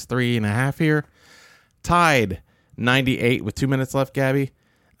Lakers -3.5 here. Tied 98 with 2 minutes left, Gabby.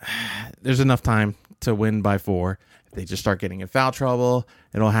 There's enough time to win by 4. If they just start getting in foul trouble,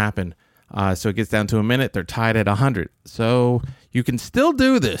 it'll happen. So it gets down to a minute. They're tied at 100. So you can still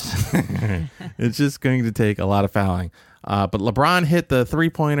do this. It's just going to take a lot of fouling. But LeBron hit the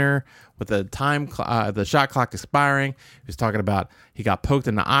 3-pointer with the shot clock expiring. He was talking about he got poked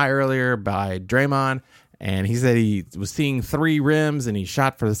in the eye earlier by Draymond. And he said he was seeing 3 rims and he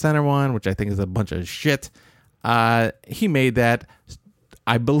shot for the center one, which I think is a bunch of shit. He made that.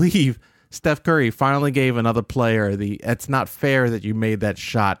 I believe Steph Curry finally gave another player it's not fair that you made that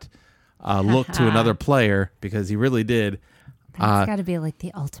shot look to another player, because he really did. That's got to be like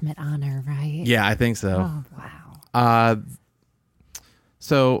the ultimate honor, right? Yeah, I think so. Oh, wow.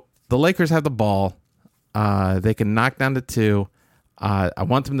 So the Lakers have the ball. They can knock down to 2. I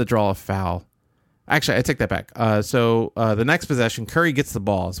want them to draw a foul. Actually, I take that back. So the next possession, Curry gets the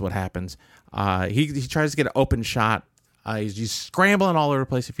ball is what happens. He tries to get an open shot. He's scrambling all over the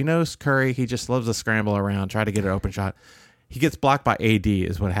place. If you notice Curry, he just loves to scramble around, try to get an open shot. He gets blocked by AD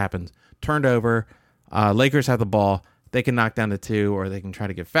is what happens. Turned over. Lakers have the ball. They can knock down to 2, or they can try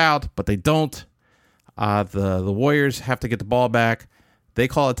to get fouled, but they don't. The Warriors have to get the ball back. They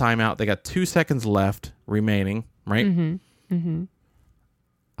call a timeout. They got 2 seconds left remaining, right? Mm-hmm. Mm-hmm.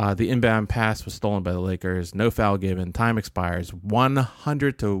 The inbound pass was stolen by the Lakers. No foul given. Time expires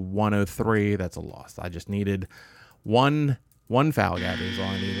 100-103. That's a loss. I just needed one foul, Gabby, is all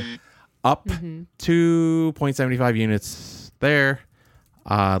I needed. Up 2.75 units there.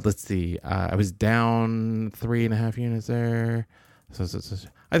 Let's see. I was down 3.5 units there. So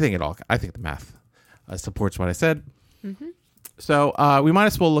I think the math supports what I said. Mm-hmm. So we might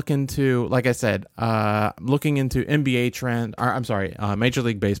as well look into, like I said, looking into NBA trend. Major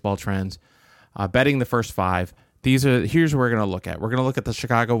League Baseball trends. Betting the first 5. Here's what we're going to look at. We're going to look at the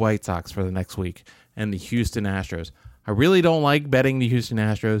Chicago White Sox for the next week and the Houston Astros. I really don't like betting the Houston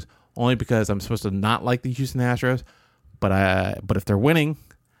Astros, only because I'm supposed to not like the Houston Astros. But if they're winning,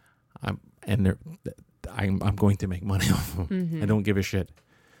 I'm going to make money off them. Mm-hmm. I don't give a shit.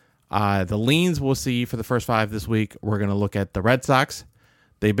 The leans we'll see for the first 5 this week. We're going to look at the Red Sox.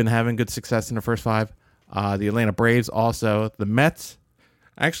 They've been having good success in the first 5. The Atlanta Braves also. The Mets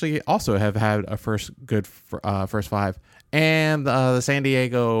actually also have had a first 5. And the San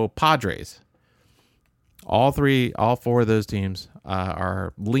Diego Padres. All 4 of those teams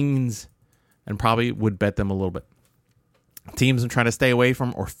are leans and probably would bet them a little bit. Teams I'm trying to stay away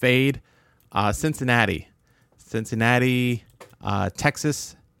from or fade. Cincinnati,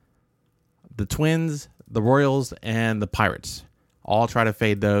 Texas, the Twins, the Royals, and the Pirates. All try to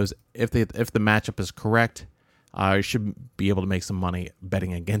fade those. If the matchup is correct, you should be able to make some money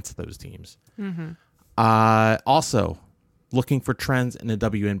betting against those teams. Mm-hmm. Also, looking for trends in the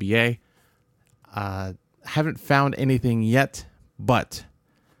WNBA. Haven't found anything yet, but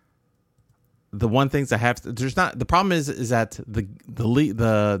the one things I have, there's not. The problem is that the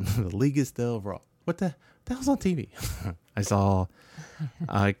league is still raw. What the hell's on TV? I saw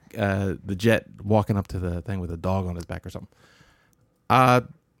the Jet walking up to the thing with a dog on his back or something.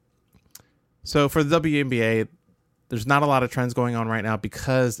 So for the WNBA, there's not a lot of trends going on right now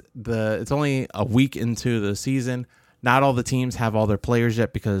because it's only a week into the season. Not all the teams have all their players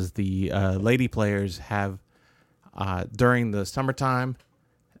yet because the lady players have during the summertime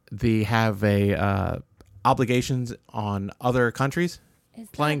they have obligations on other countries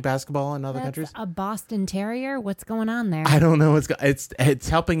playing basketball in other countries. A Boston Terrier? What's going on there? I don't know. It's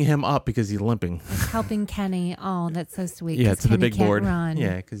helping him up because he's limping. It's helping Kenny. Oh, that's so sweet. Yeah, to Kenny the big can't board. Run.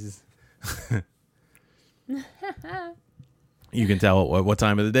 Yeah, because you can tell what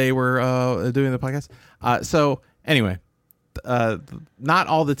time of the day we're doing the podcast. So anyway, not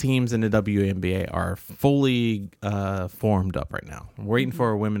all the teams in the WNBA are fully formed up right now. I'm waiting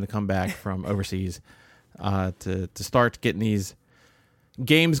for women to come back from overseas to start getting these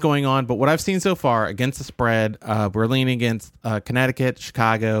games going on. But what I've seen so far against the spread, we're leaning against Connecticut,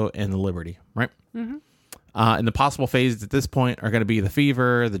 Chicago, and the Liberty, right? Mm-hmm. And the possible phases at this point are going to be the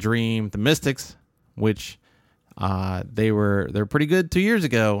Fever, the Dream, the Mystics, which they're pretty good 2 years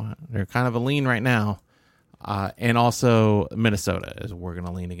ago. They're kind of a lean right now. And also Minnesota is what we're going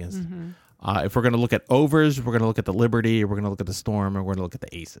to lean against. Mm-hmm. If we're going to look at overs, we're going to look at the Liberty, we're going to look at the Storm, and we're going to look at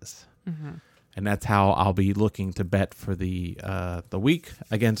the Aces. Mm-hmm. And that's how I'll be looking to bet for the week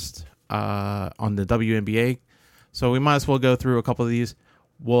against on the WNBA. So we might as well go through a couple of these.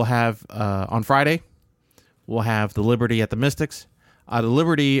 We'll have on Friday, we'll have the Liberty at the Mystics. The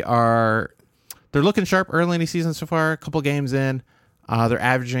Liberty they're looking sharp early in the season so far. A couple games in, they're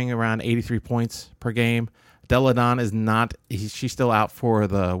averaging around 83 points per game. Delle Donne is not. She's still out for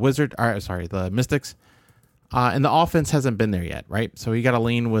the the Mystics. And the offense hasn't been there yet, right? So you got to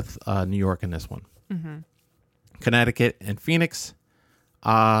lean with New York in this one. Mm-hmm. Connecticut and Phoenix.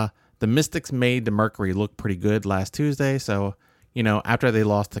 The Mystics made the Mercury look pretty good last Tuesday. So, after they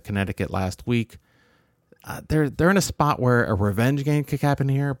lost to Connecticut last week, they're in a spot where a revenge game could happen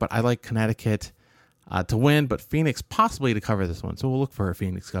here. But I like Connecticut to win, but Phoenix possibly to cover this one. So we'll look for a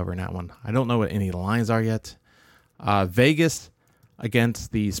Phoenix cover in that one. I don't know what any of the lines are yet. Vegas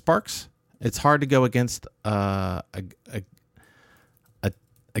against the Sparks. It's hard to go against a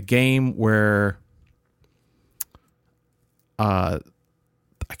game where I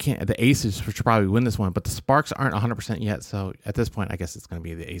can't. The Aces should probably win this one, but the Sparks aren't 100% yet. So at this point, I guess it's going to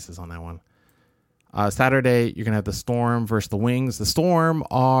be the Aces on that one. Saturday, you're going to have the Storm versus the Wings. The Storm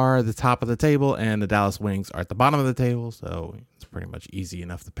are the top of the table, and the Dallas Wings are at the bottom of the table. So it's pretty much easy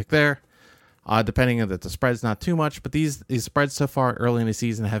enough to pick there. Depending on that the spread's not too much, but these spreads so far early in the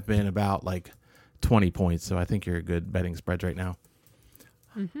season have been about like 20 points. So I think you're a good betting spreads right now.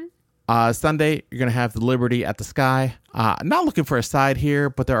 Mm-hmm. Sunday, you're going to have the Liberty at the Sky. Not looking for a side here,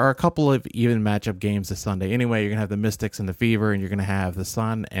 but there are a couple of even matchup games this Sunday. Anyway, you're going to have the Mystics and the Fever, and you're going to have the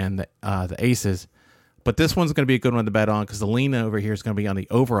Sun and the Aces. But this one's going to be a good one to bet on because the lean over here is going to be on the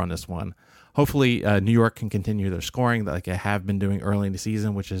over on this one. Hopefully, New York can continue their scoring like they have been doing early in the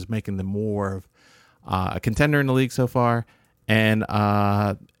season, which is making them more of a contender in the league so far. And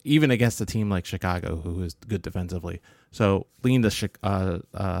even against a team like Chicago, who is good defensively. So lean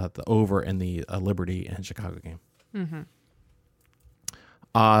the over in the Liberty and Chicago game. Mm-hmm.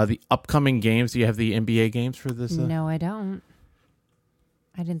 The upcoming games, do you have the NBA games for this? No, I don't.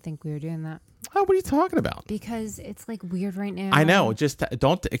 I didn't think we were doing that. Oh, what are you talking about? Because it's like weird right now. I know. Just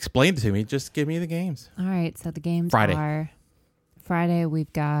don't explain it to me. Just give me the games. All right. So the games Friday. are Friday.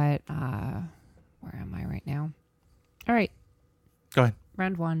 We've got, where am I right now? All right. Go ahead.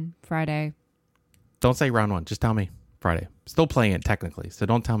 Round 1, Friday. Don't say round 1. Just tell me Friday. Still playing it technically. So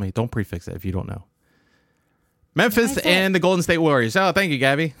don't tell me. Don't prefix it if you don't know. Memphis and the Golden State Warriors. Oh, thank you,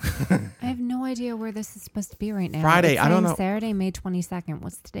 Gabby. I have no idea where this is supposed to be right now. Friday, I don't know. Saturday, May 22nd.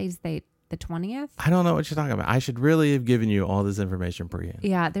 What's today's date? The 20th? I don't know what you're talking about. I should really have given you all this information pre.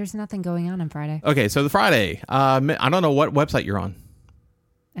 Yeah, there's nothing going on Friday. Okay, so the Friday. I don't know what website you're on.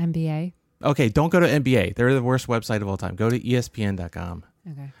 NBA. Okay, don't go to NBA. They're the worst website of all time. Go to ESPN.com.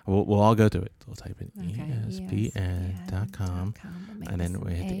 Okay. We'll all go to it. We'll type in Okay. ESPN.com. And then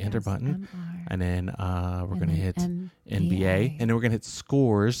we hit the enter button. ASMR. And then we're going to hit NBA. And then we're going to hit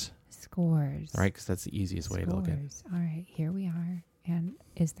scores. Scores. Right? Because that's the easiest way to look at it. All right, here we are. And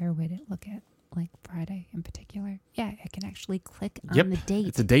is there a way to look at like Friday in particular? Yeah, I can actually click on the date.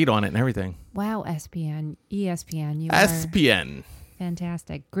 It's a date on it and everything. Wow, ESPN. You ESPN. are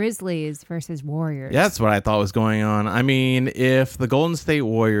fantastic. Grizzlies versus Warriors. Yeah, that's what I thought was going on. I mean, if the Golden State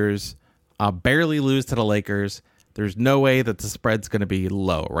Warriors barely lose to the Lakers, there's no way that the spread's going to be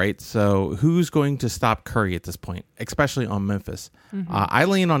low, right? So who's going to stop Curry at this point, especially on Memphis? I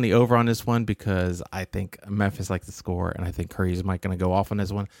lean on the over on this one because I think Memphis likes to score, and I think Curry's might going to go off on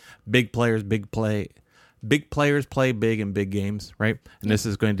this one. Big players, big play. Big players play big in big games, right? And this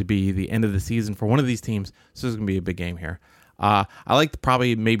is going to be the end of the season for one of these teams, so it's going to be a big game here. I like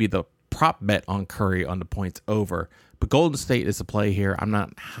probably maybe the prop bet on Curry on the points over. But Golden State is a play here. I'm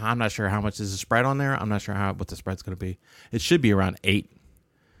not sure how much is the spread on there. I'm not sure what the spread's going to be. It should be around 8.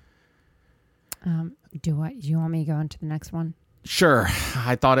 Do you want me to go on to the next one? Sure.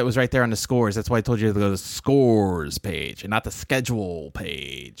 I thought it was right there on the scores. That's why I told you to go to the scores page and not the schedule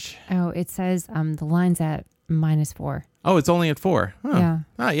page. Oh, it says the line's at -4. Oh, it's only at 4. Huh. Yeah.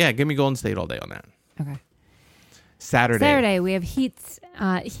 Oh, yeah. Give me Golden State all day on that. Okay. Saturday we have Heat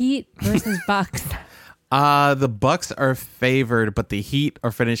versus Bucks. The Bucks are favored, but the Heat are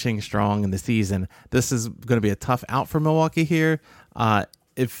finishing strong in the season. This is going to be a tough out for Milwaukee here.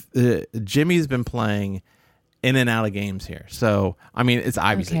 If Jimmy's been playing in and out of games here, so I mean it's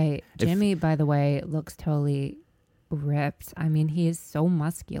obviously okay. Jimmy, by the way, looks totally ripped. I mean, he is so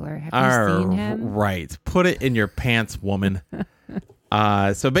muscular. Have you seen him? Right. Put it in your pants, woman.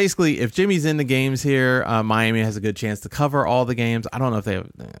 So basically, if Jimmy's in the games here, Miami has a good chance to cover all the games. I don't know if they have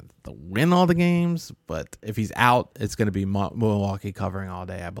to win all the games, but if he's out, it's going to be Milwaukee covering all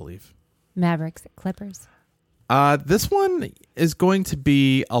day, I believe. Mavericks at Clippers. This one is going to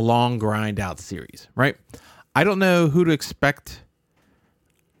be a long grind out series, right? I don't know who to expect.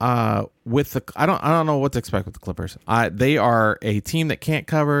 I don't know what to expect with the Clippers. They are a team that can't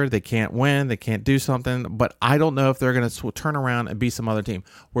cover, they can't win, they can't do something, but I don't know if they're going to turn around and be some other team.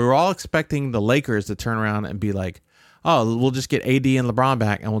 We were all expecting the Lakers to turn around and be like, oh, we'll just get AD and LeBron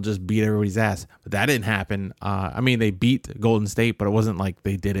back and we'll just beat everybody's ass. But that didn't happen. I mean, they beat Golden State, but it wasn't like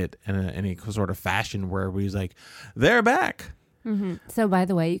they did it in any sort of fashion where we was like, they're back. Mm-hmm. So, by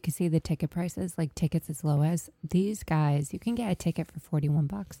the way, you can see the ticket prices, like tickets as low as these guys. You can get a ticket for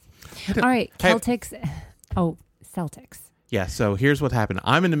 $41. All right, Celtics. Celtics. Yeah, so here's what happened.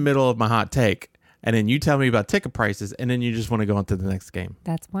 I'm in the middle of my hot take, and then you tell me about ticket prices, and then you just want to go on to the next game.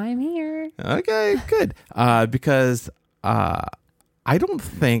 That's why I'm here. Okay, good. Because I don't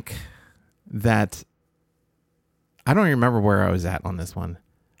think that... I don't remember where I was at on this one.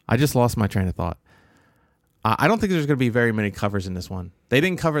 I just lost my train of thought. I don't think there's going to be very many covers in this one. They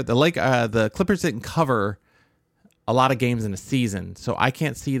didn't cover the Clippers didn't cover a lot of games in a season, so I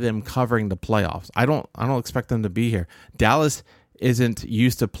can't see them covering the playoffs. I don't expect them to be here. Dallas isn't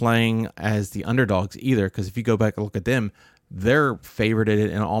used to playing as the underdogs either, because if you go back and look at them, they're favored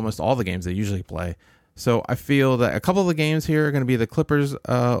in almost all the games they usually play. So I feel that a couple of the games here are going to be the Clippers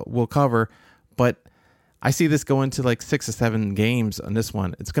will cover, but I see this going to like 6 or 7 games on this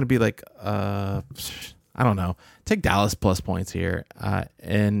one. It's going to be like I don't know. Take Dallas plus points here,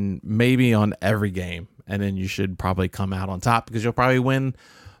 and maybe on every game, and then you should probably come out on top because you'll probably win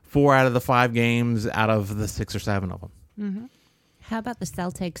 4 out of the 5 games out of the 6 or 7 of them. Mm-hmm. How about the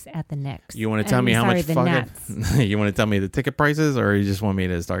Celtics at the Knicks? You want to tell me how much fucking? You want to tell me the ticket prices, or you just want me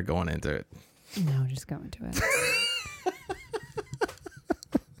to start going into it? No, just go into it.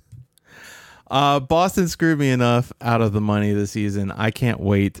 Boston screwed me enough out of the money this season. I can't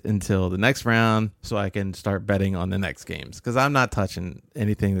wait until the next round so I can start betting on the next games because I'm not touching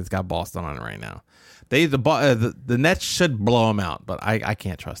anything that's got Boston on it right now. The Nets should blow them out, but I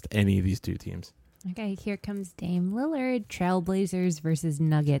can't trust any of these two teams. Okay, here comes Dame Lillard, Trailblazers versus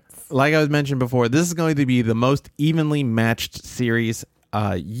Nuggets. Like I was mentioned before, this is going to be the most evenly matched series.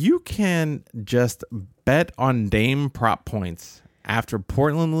 You can just bet on Dame prop points after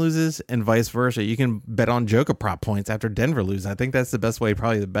Portland loses and vice versa. You can bet on Joker prop points after Denver loses. I think that's the best way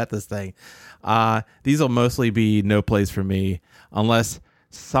probably to bet this thing. These will mostly be no plays for me unless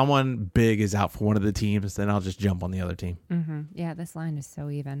someone big is out for one of the teams. Then I'll just jump on the other team. Mm-hmm. Yeah, this line is so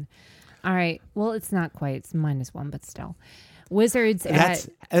even. All right. Well, it's not quite. It's -1, but still. Wizards That's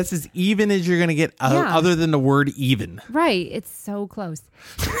as even as you're going to get other than the word even. Right. It's so close.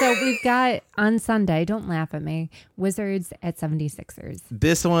 So we've got on Sunday, don't laugh at me, Wizards at 76ers.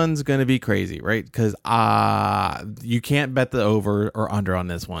 This one's going to be crazy, right? Because you can't bet the over or under on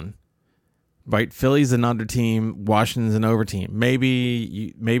this one. Right? Philly's an under team. Washington's an over team.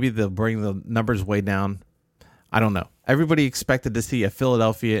 Maybe they'll bring the numbers way down. I don't know. Everybody expected to see a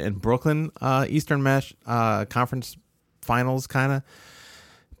Philadelphia and Brooklyn Eastern Conference Finals kind of,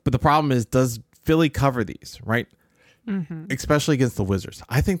 but the problem is, does Philly cover these, right? Mm-hmm. Especially against the Wizards.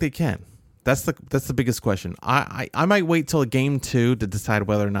 I think they can. That's the biggest question. I might wait till game 2 to decide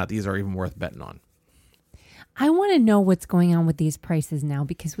whether or not these are even worth betting on. I want to know what's going on with these prices now,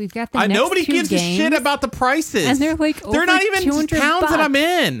 because we've got the next nobody two gives games, a shit about the prices, and they're like they're not even towns that I'm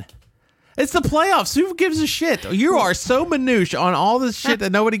in. It's the playoffs. Who gives a shit? You are so minutiae on all this shit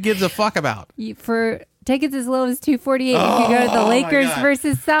that nobody gives a fuck about. For tickets as low as $248, you can go to the Lakers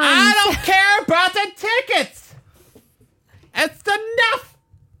versus Suns. I don't care about the tickets. It's enough.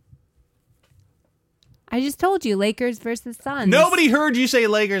 I just told you, Lakers versus Suns. Nobody heard you say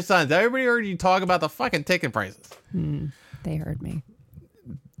Lakers Suns. Everybody heard you talk about the fucking ticket prices. They heard me.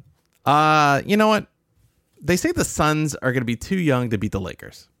 You know what? They say the Suns are going to be too young to beat the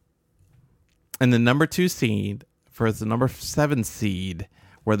Lakers. And the number 2 seed for the number 7 seed,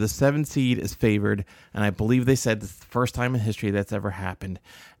 where the 7 seed is favored, and I believe they said this is the first time in history that's ever happened,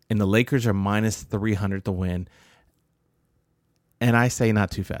 and the Lakers are -300 to win. And I say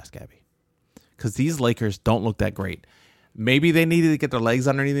not too fast, Gabby, because these Lakers don't look that great. Maybe they needed to get their legs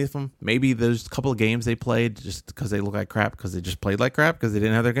underneath them. Maybe there's a couple of games they played just because they look like crap, because they just played like crap, because they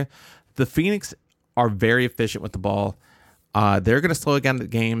didn't have their game. The Phoenix are very efficient with the ball. They're going to slow down the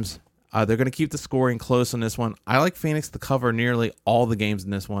games. They're going to keep the scoring close on this one. I like Phoenix to cover nearly all the games in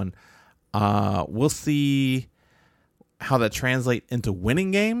this one. We'll see how that translates into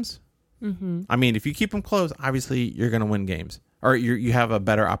winning games. Mm-hmm. I mean, if you keep them close, obviously you're going to win games, or you have a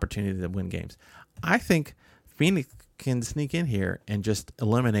better opportunity to win games. I think Phoenix can sneak in here and just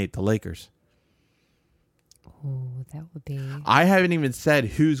eliminate the Lakers. Oh, that would be... I haven't even said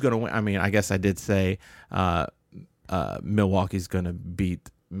who's going to win. I mean, I guess I did say Milwaukee's going to beat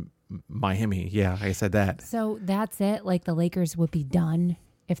Miami. Yeah, I said that. So that's it? Like the Lakers would be done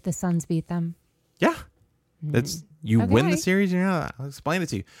if the Suns beat them? Yeah. That's win the series. I'll explain it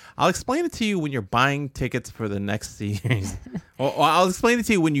to you. I'll explain it to you when you're buying tickets for the next series. Well, I'll explain it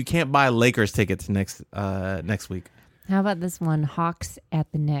to you when you can't buy Lakers tickets next week. How about this one? Hawks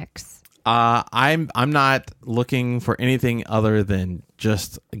at the Knicks. I'm not looking for anything other than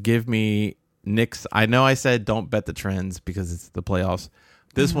just give me Knicks. I know I said don't bet the trends because it's the playoffs.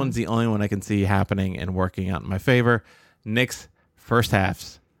 This one's the only one I can see happening and working out in my favor. Knicks first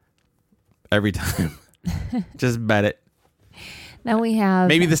halves every time. Just bet it. Then we have...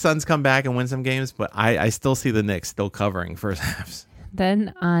 Maybe the Suns come back and win some games, but I still see the Knicks still covering first halves.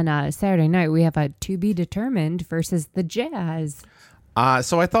 Then on Saturday night, we have a to be determined versus the Jazz.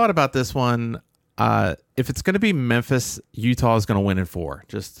 So I thought about this one. If it's going to be Memphis, Utah is going to win in 4,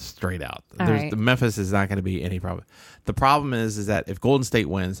 just straight out. Right. Memphis is not going to be any problem. The problem is that if Golden State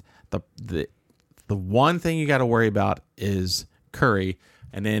wins, the one thing you got to worry about is Curry,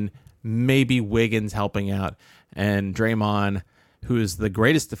 and then maybe Wiggins helping out, and Draymond, who is the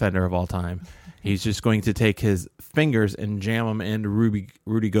greatest defender of all time. He's just going to take his fingers and jam them into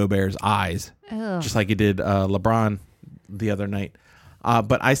Rudy Gobert's eyes, just like he did LeBron the other night.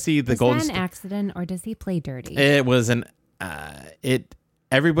 But I see the Golden State. Is that an accident, or does he play dirty? It was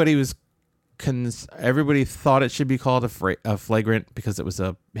everybody thought it should be called a flagrant because it was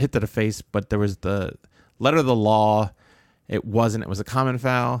a hit to the face, but there was the letter of the law. It wasn't. It was a common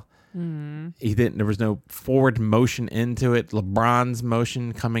foul. He didn't. There was no forward motion into it. LeBron's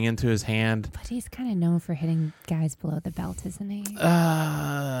motion coming into his hand. But he's kind of known for hitting guys below the belt, isn't he?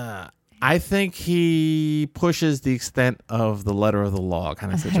 I think he pushes the extent of the letter of the law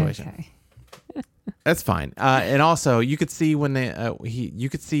kind of situation. Okay. That's fine. And also, you could see when you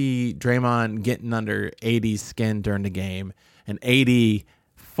could see Draymond getting under AD's skin during the game, and AD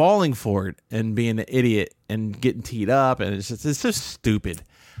falling for it and being an idiot and getting teed up, and it's so stupid.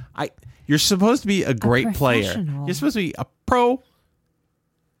 You're supposed to be a great player. You're supposed to be a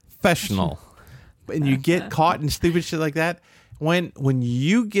professional, and you get caught in stupid shit like that. When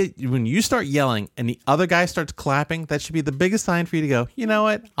you start yelling and the other guy starts clapping, that should be the biggest sign for you to go, you know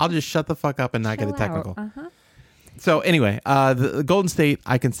what? I'll just shut the fuck up and not get a technical. So anyway, the Golden State,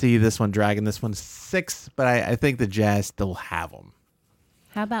 I can see this one dragging. This one's 6, but I think the Jazz still have them.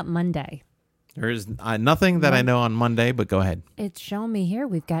 How about Monday? There is nothing that I know on Monday, but go ahead. It's showing me here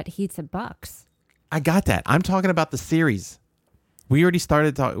we've got Heats at Bucks. I got that. I'm talking about the series. We already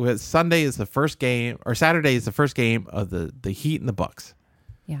started talking. Sunday is the first game, or Saturday is the first game of the Heat and the Bucks.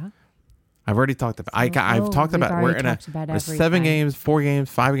 Yeah. I've already talked about. I've talked about. We're in a 7 games, 4 games,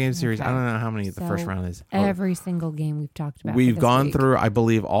 5 game series. Okay. I don't know how many the first round is. Every single game we've talked about. We've gone through, I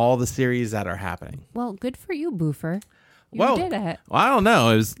believe, all the series that are happening. Well, good for you, Boofer. You did it. Well, I don't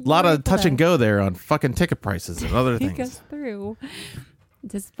know. It was a lot of touch and go there on fucking ticket prices and other things. He goes through,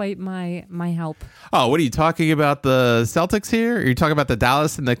 despite my help. Oh, what are you talking about? The Celtics here? Are you talking about the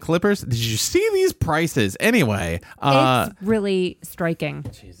Dallas and the Clippers? Did you see these prices? Anyway, it's really striking.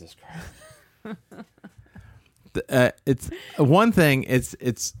 Jesus Christ. It's one thing.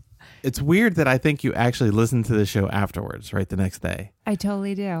 It's weird that I think you actually listen to the show afterwards, right? The next day. I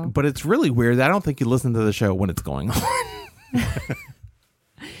totally do. But it's really weird that I don't think you listen to the show when it's going on.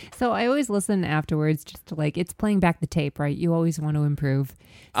 So I always listen afterwards just to it's playing back the tape, right? You always want to improve.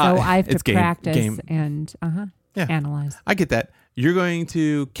 So I have to practice and analyze. I get that. You're going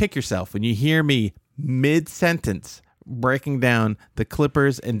to kick yourself when you hear me mid-sentence breaking down the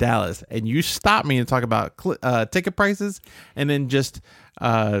Clippers and Dallas, and you stop me and talk about ticket prices and then just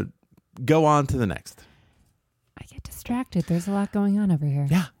go on to the next. I get distracted. There's a lot going on over here.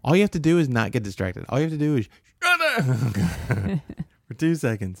 Yeah. All you have to do is not get distracted. All you have to do is shut up for 2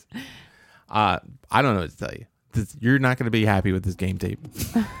 seconds. I don't know what to tell you. You're not going to be happy with this game tape.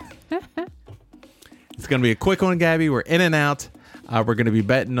 It's going to be a quick one, Gabby. We're in and out. We're going to be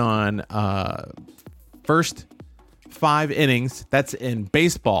betting on first 5 innings. That's in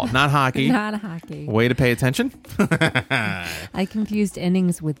baseball, not hockey. Not hockey. Way to pay attention. I confused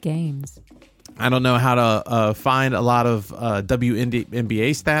innings with games. I don't know how to find a lot of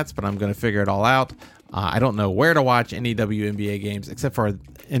WNBA stats, but I'm going to figure it all out. I don't know where to watch any WNBA games except for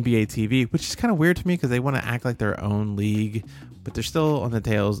NBA TV, which is kind of weird to me because they want to act like their own league, but they're still on the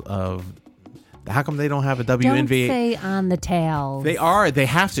tails of. How come they don't have a WNBA? Don't say on the tails. They are. They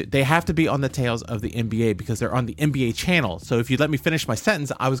have to. They have to be on the tails of the NBA because they're on the NBA channel. So if you let me finish my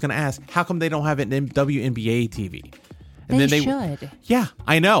sentence, I was going to ask, how come they don't have it in WNBA TV? And they should. Yeah,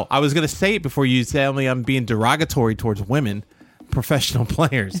 I know. I was going to say it before you tell me I'm being derogatory towards women, professional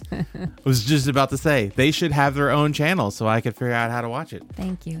players. I was just about to say they should have their own channel so I could figure out how to watch it.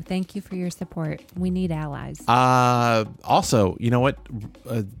 Thank you. Thank you for your support. We need allies. Also, you know what?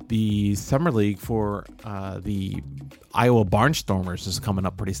 The Summer League for the Iowa Barnstormers is coming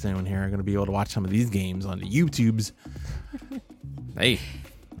up pretty soon here. I'm going to be able to watch some of these games on the YouTubes. Hey.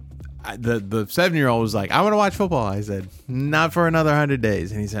 The 7-year-old was like, I want to watch football. I said, not for another 100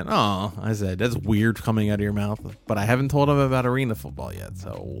 days. And he said, oh, I said, that's weird coming out of your mouth. But I haven't told him about arena football yet.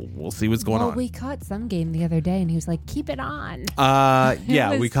 So we'll see what's going on. Well, we caught some game the other day and he was like, keep it on.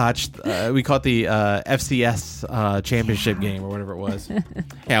 Yeah, we caught the FCS championship game or whatever it was.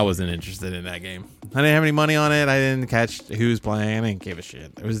 Yeah, I wasn't interested in that game. I didn't have any money on it. I didn't catch who's playing. I didn't give a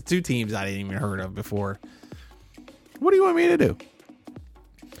shit. There was 2 teams I didn't even heard of before. What do you want me to do?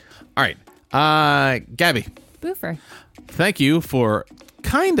 All right. Gabby. Boofer. Thank you for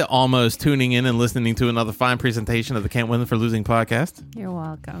kind of almost tuning in and listening to another fine presentation of the Can't Win for Losing podcast. You're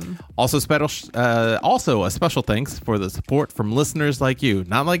welcome. Also a special thanks for the support from listeners like you.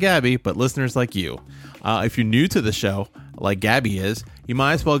 Not like Gabby, but listeners like you. If you're new to the show, like Gabby is, you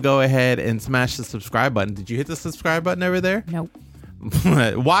might as well go ahead and smash the subscribe button. Did you hit the subscribe button over there? Nope.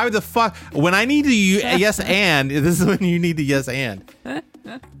 Why the fuck? When I need to yes and, this is when you need to yes and.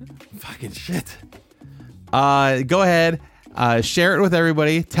 Fucking shit. Go ahead. Share it with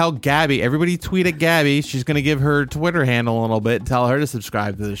everybody. Tell Gabby. Everybody tweet at Gabby. She's going to give her Twitter handle a little bit. Tell her to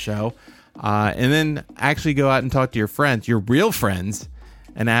subscribe to the show. And then actually go out and talk to your friends, your real friends,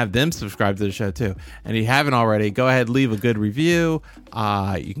 and have them subscribe to the show too. And if you haven't already, go ahead, leave a good review.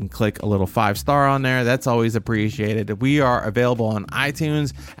 You can click a little 5-star on there. That's always appreciated. We are available on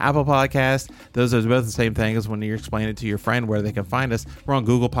iTunes, Apple Podcasts. Those are both the same thing as when you explain it to your friend where they can find us. We're on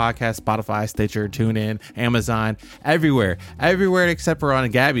Google Podcasts, Spotify, Stitcher, TuneIn, Amazon, everywhere except for on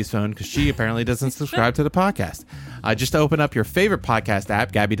Gabby's phone because she apparently doesn't subscribe to the podcast. Just open up your favorite podcast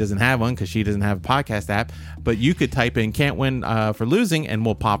app. Gabby doesn't have one because she doesn't have a podcast app, but you could type in Can't Win for Losing and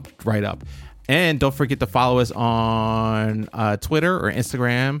we'll pop right up. And don't forget to follow us on Twitter or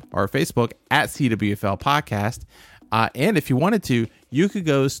Instagram or Facebook at CWFL Podcast. And if you wanted to, you could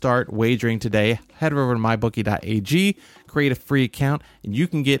go start wagering today. Head over to mybookie.ag, create a free account, and you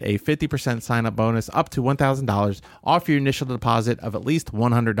can get a 50% sign-up bonus up to $1,000 off your initial deposit of at least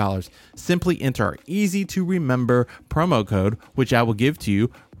 $100. Simply enter our easy-to-remember promo code, which I will give to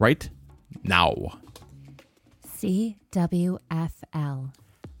you right now. CWFL.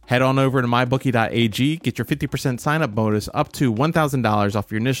 Head on over to mybookie.ag. Get your 50% sign-up bonus up to $1,000 off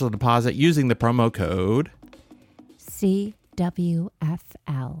your initial deposit using the promo code CWFL.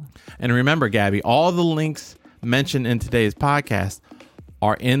 And remember, Gabby, all the links mentioned in today's podcast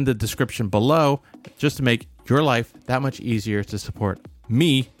are in the description below, just to make your life that much easier to support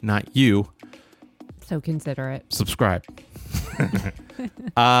me, not you. So consider it. Subscribe.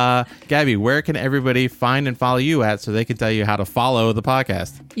 Gabby, where can everybody find and follow you at so they can tell you how to follow the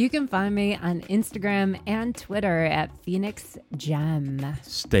podcast? You can find me on Instagram and Twitter at Phoenix Gem.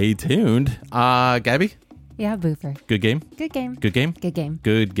 Stay tuned. Gabby? Yeah, Boofer. Good game? Good game. Good game? Good game.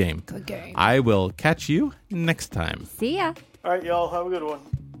 Good game. Good game. I will catch you next time. See ya. All right, y'all. Have a good one.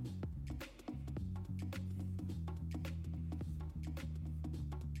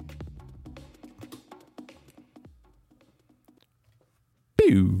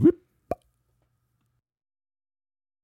 Pew.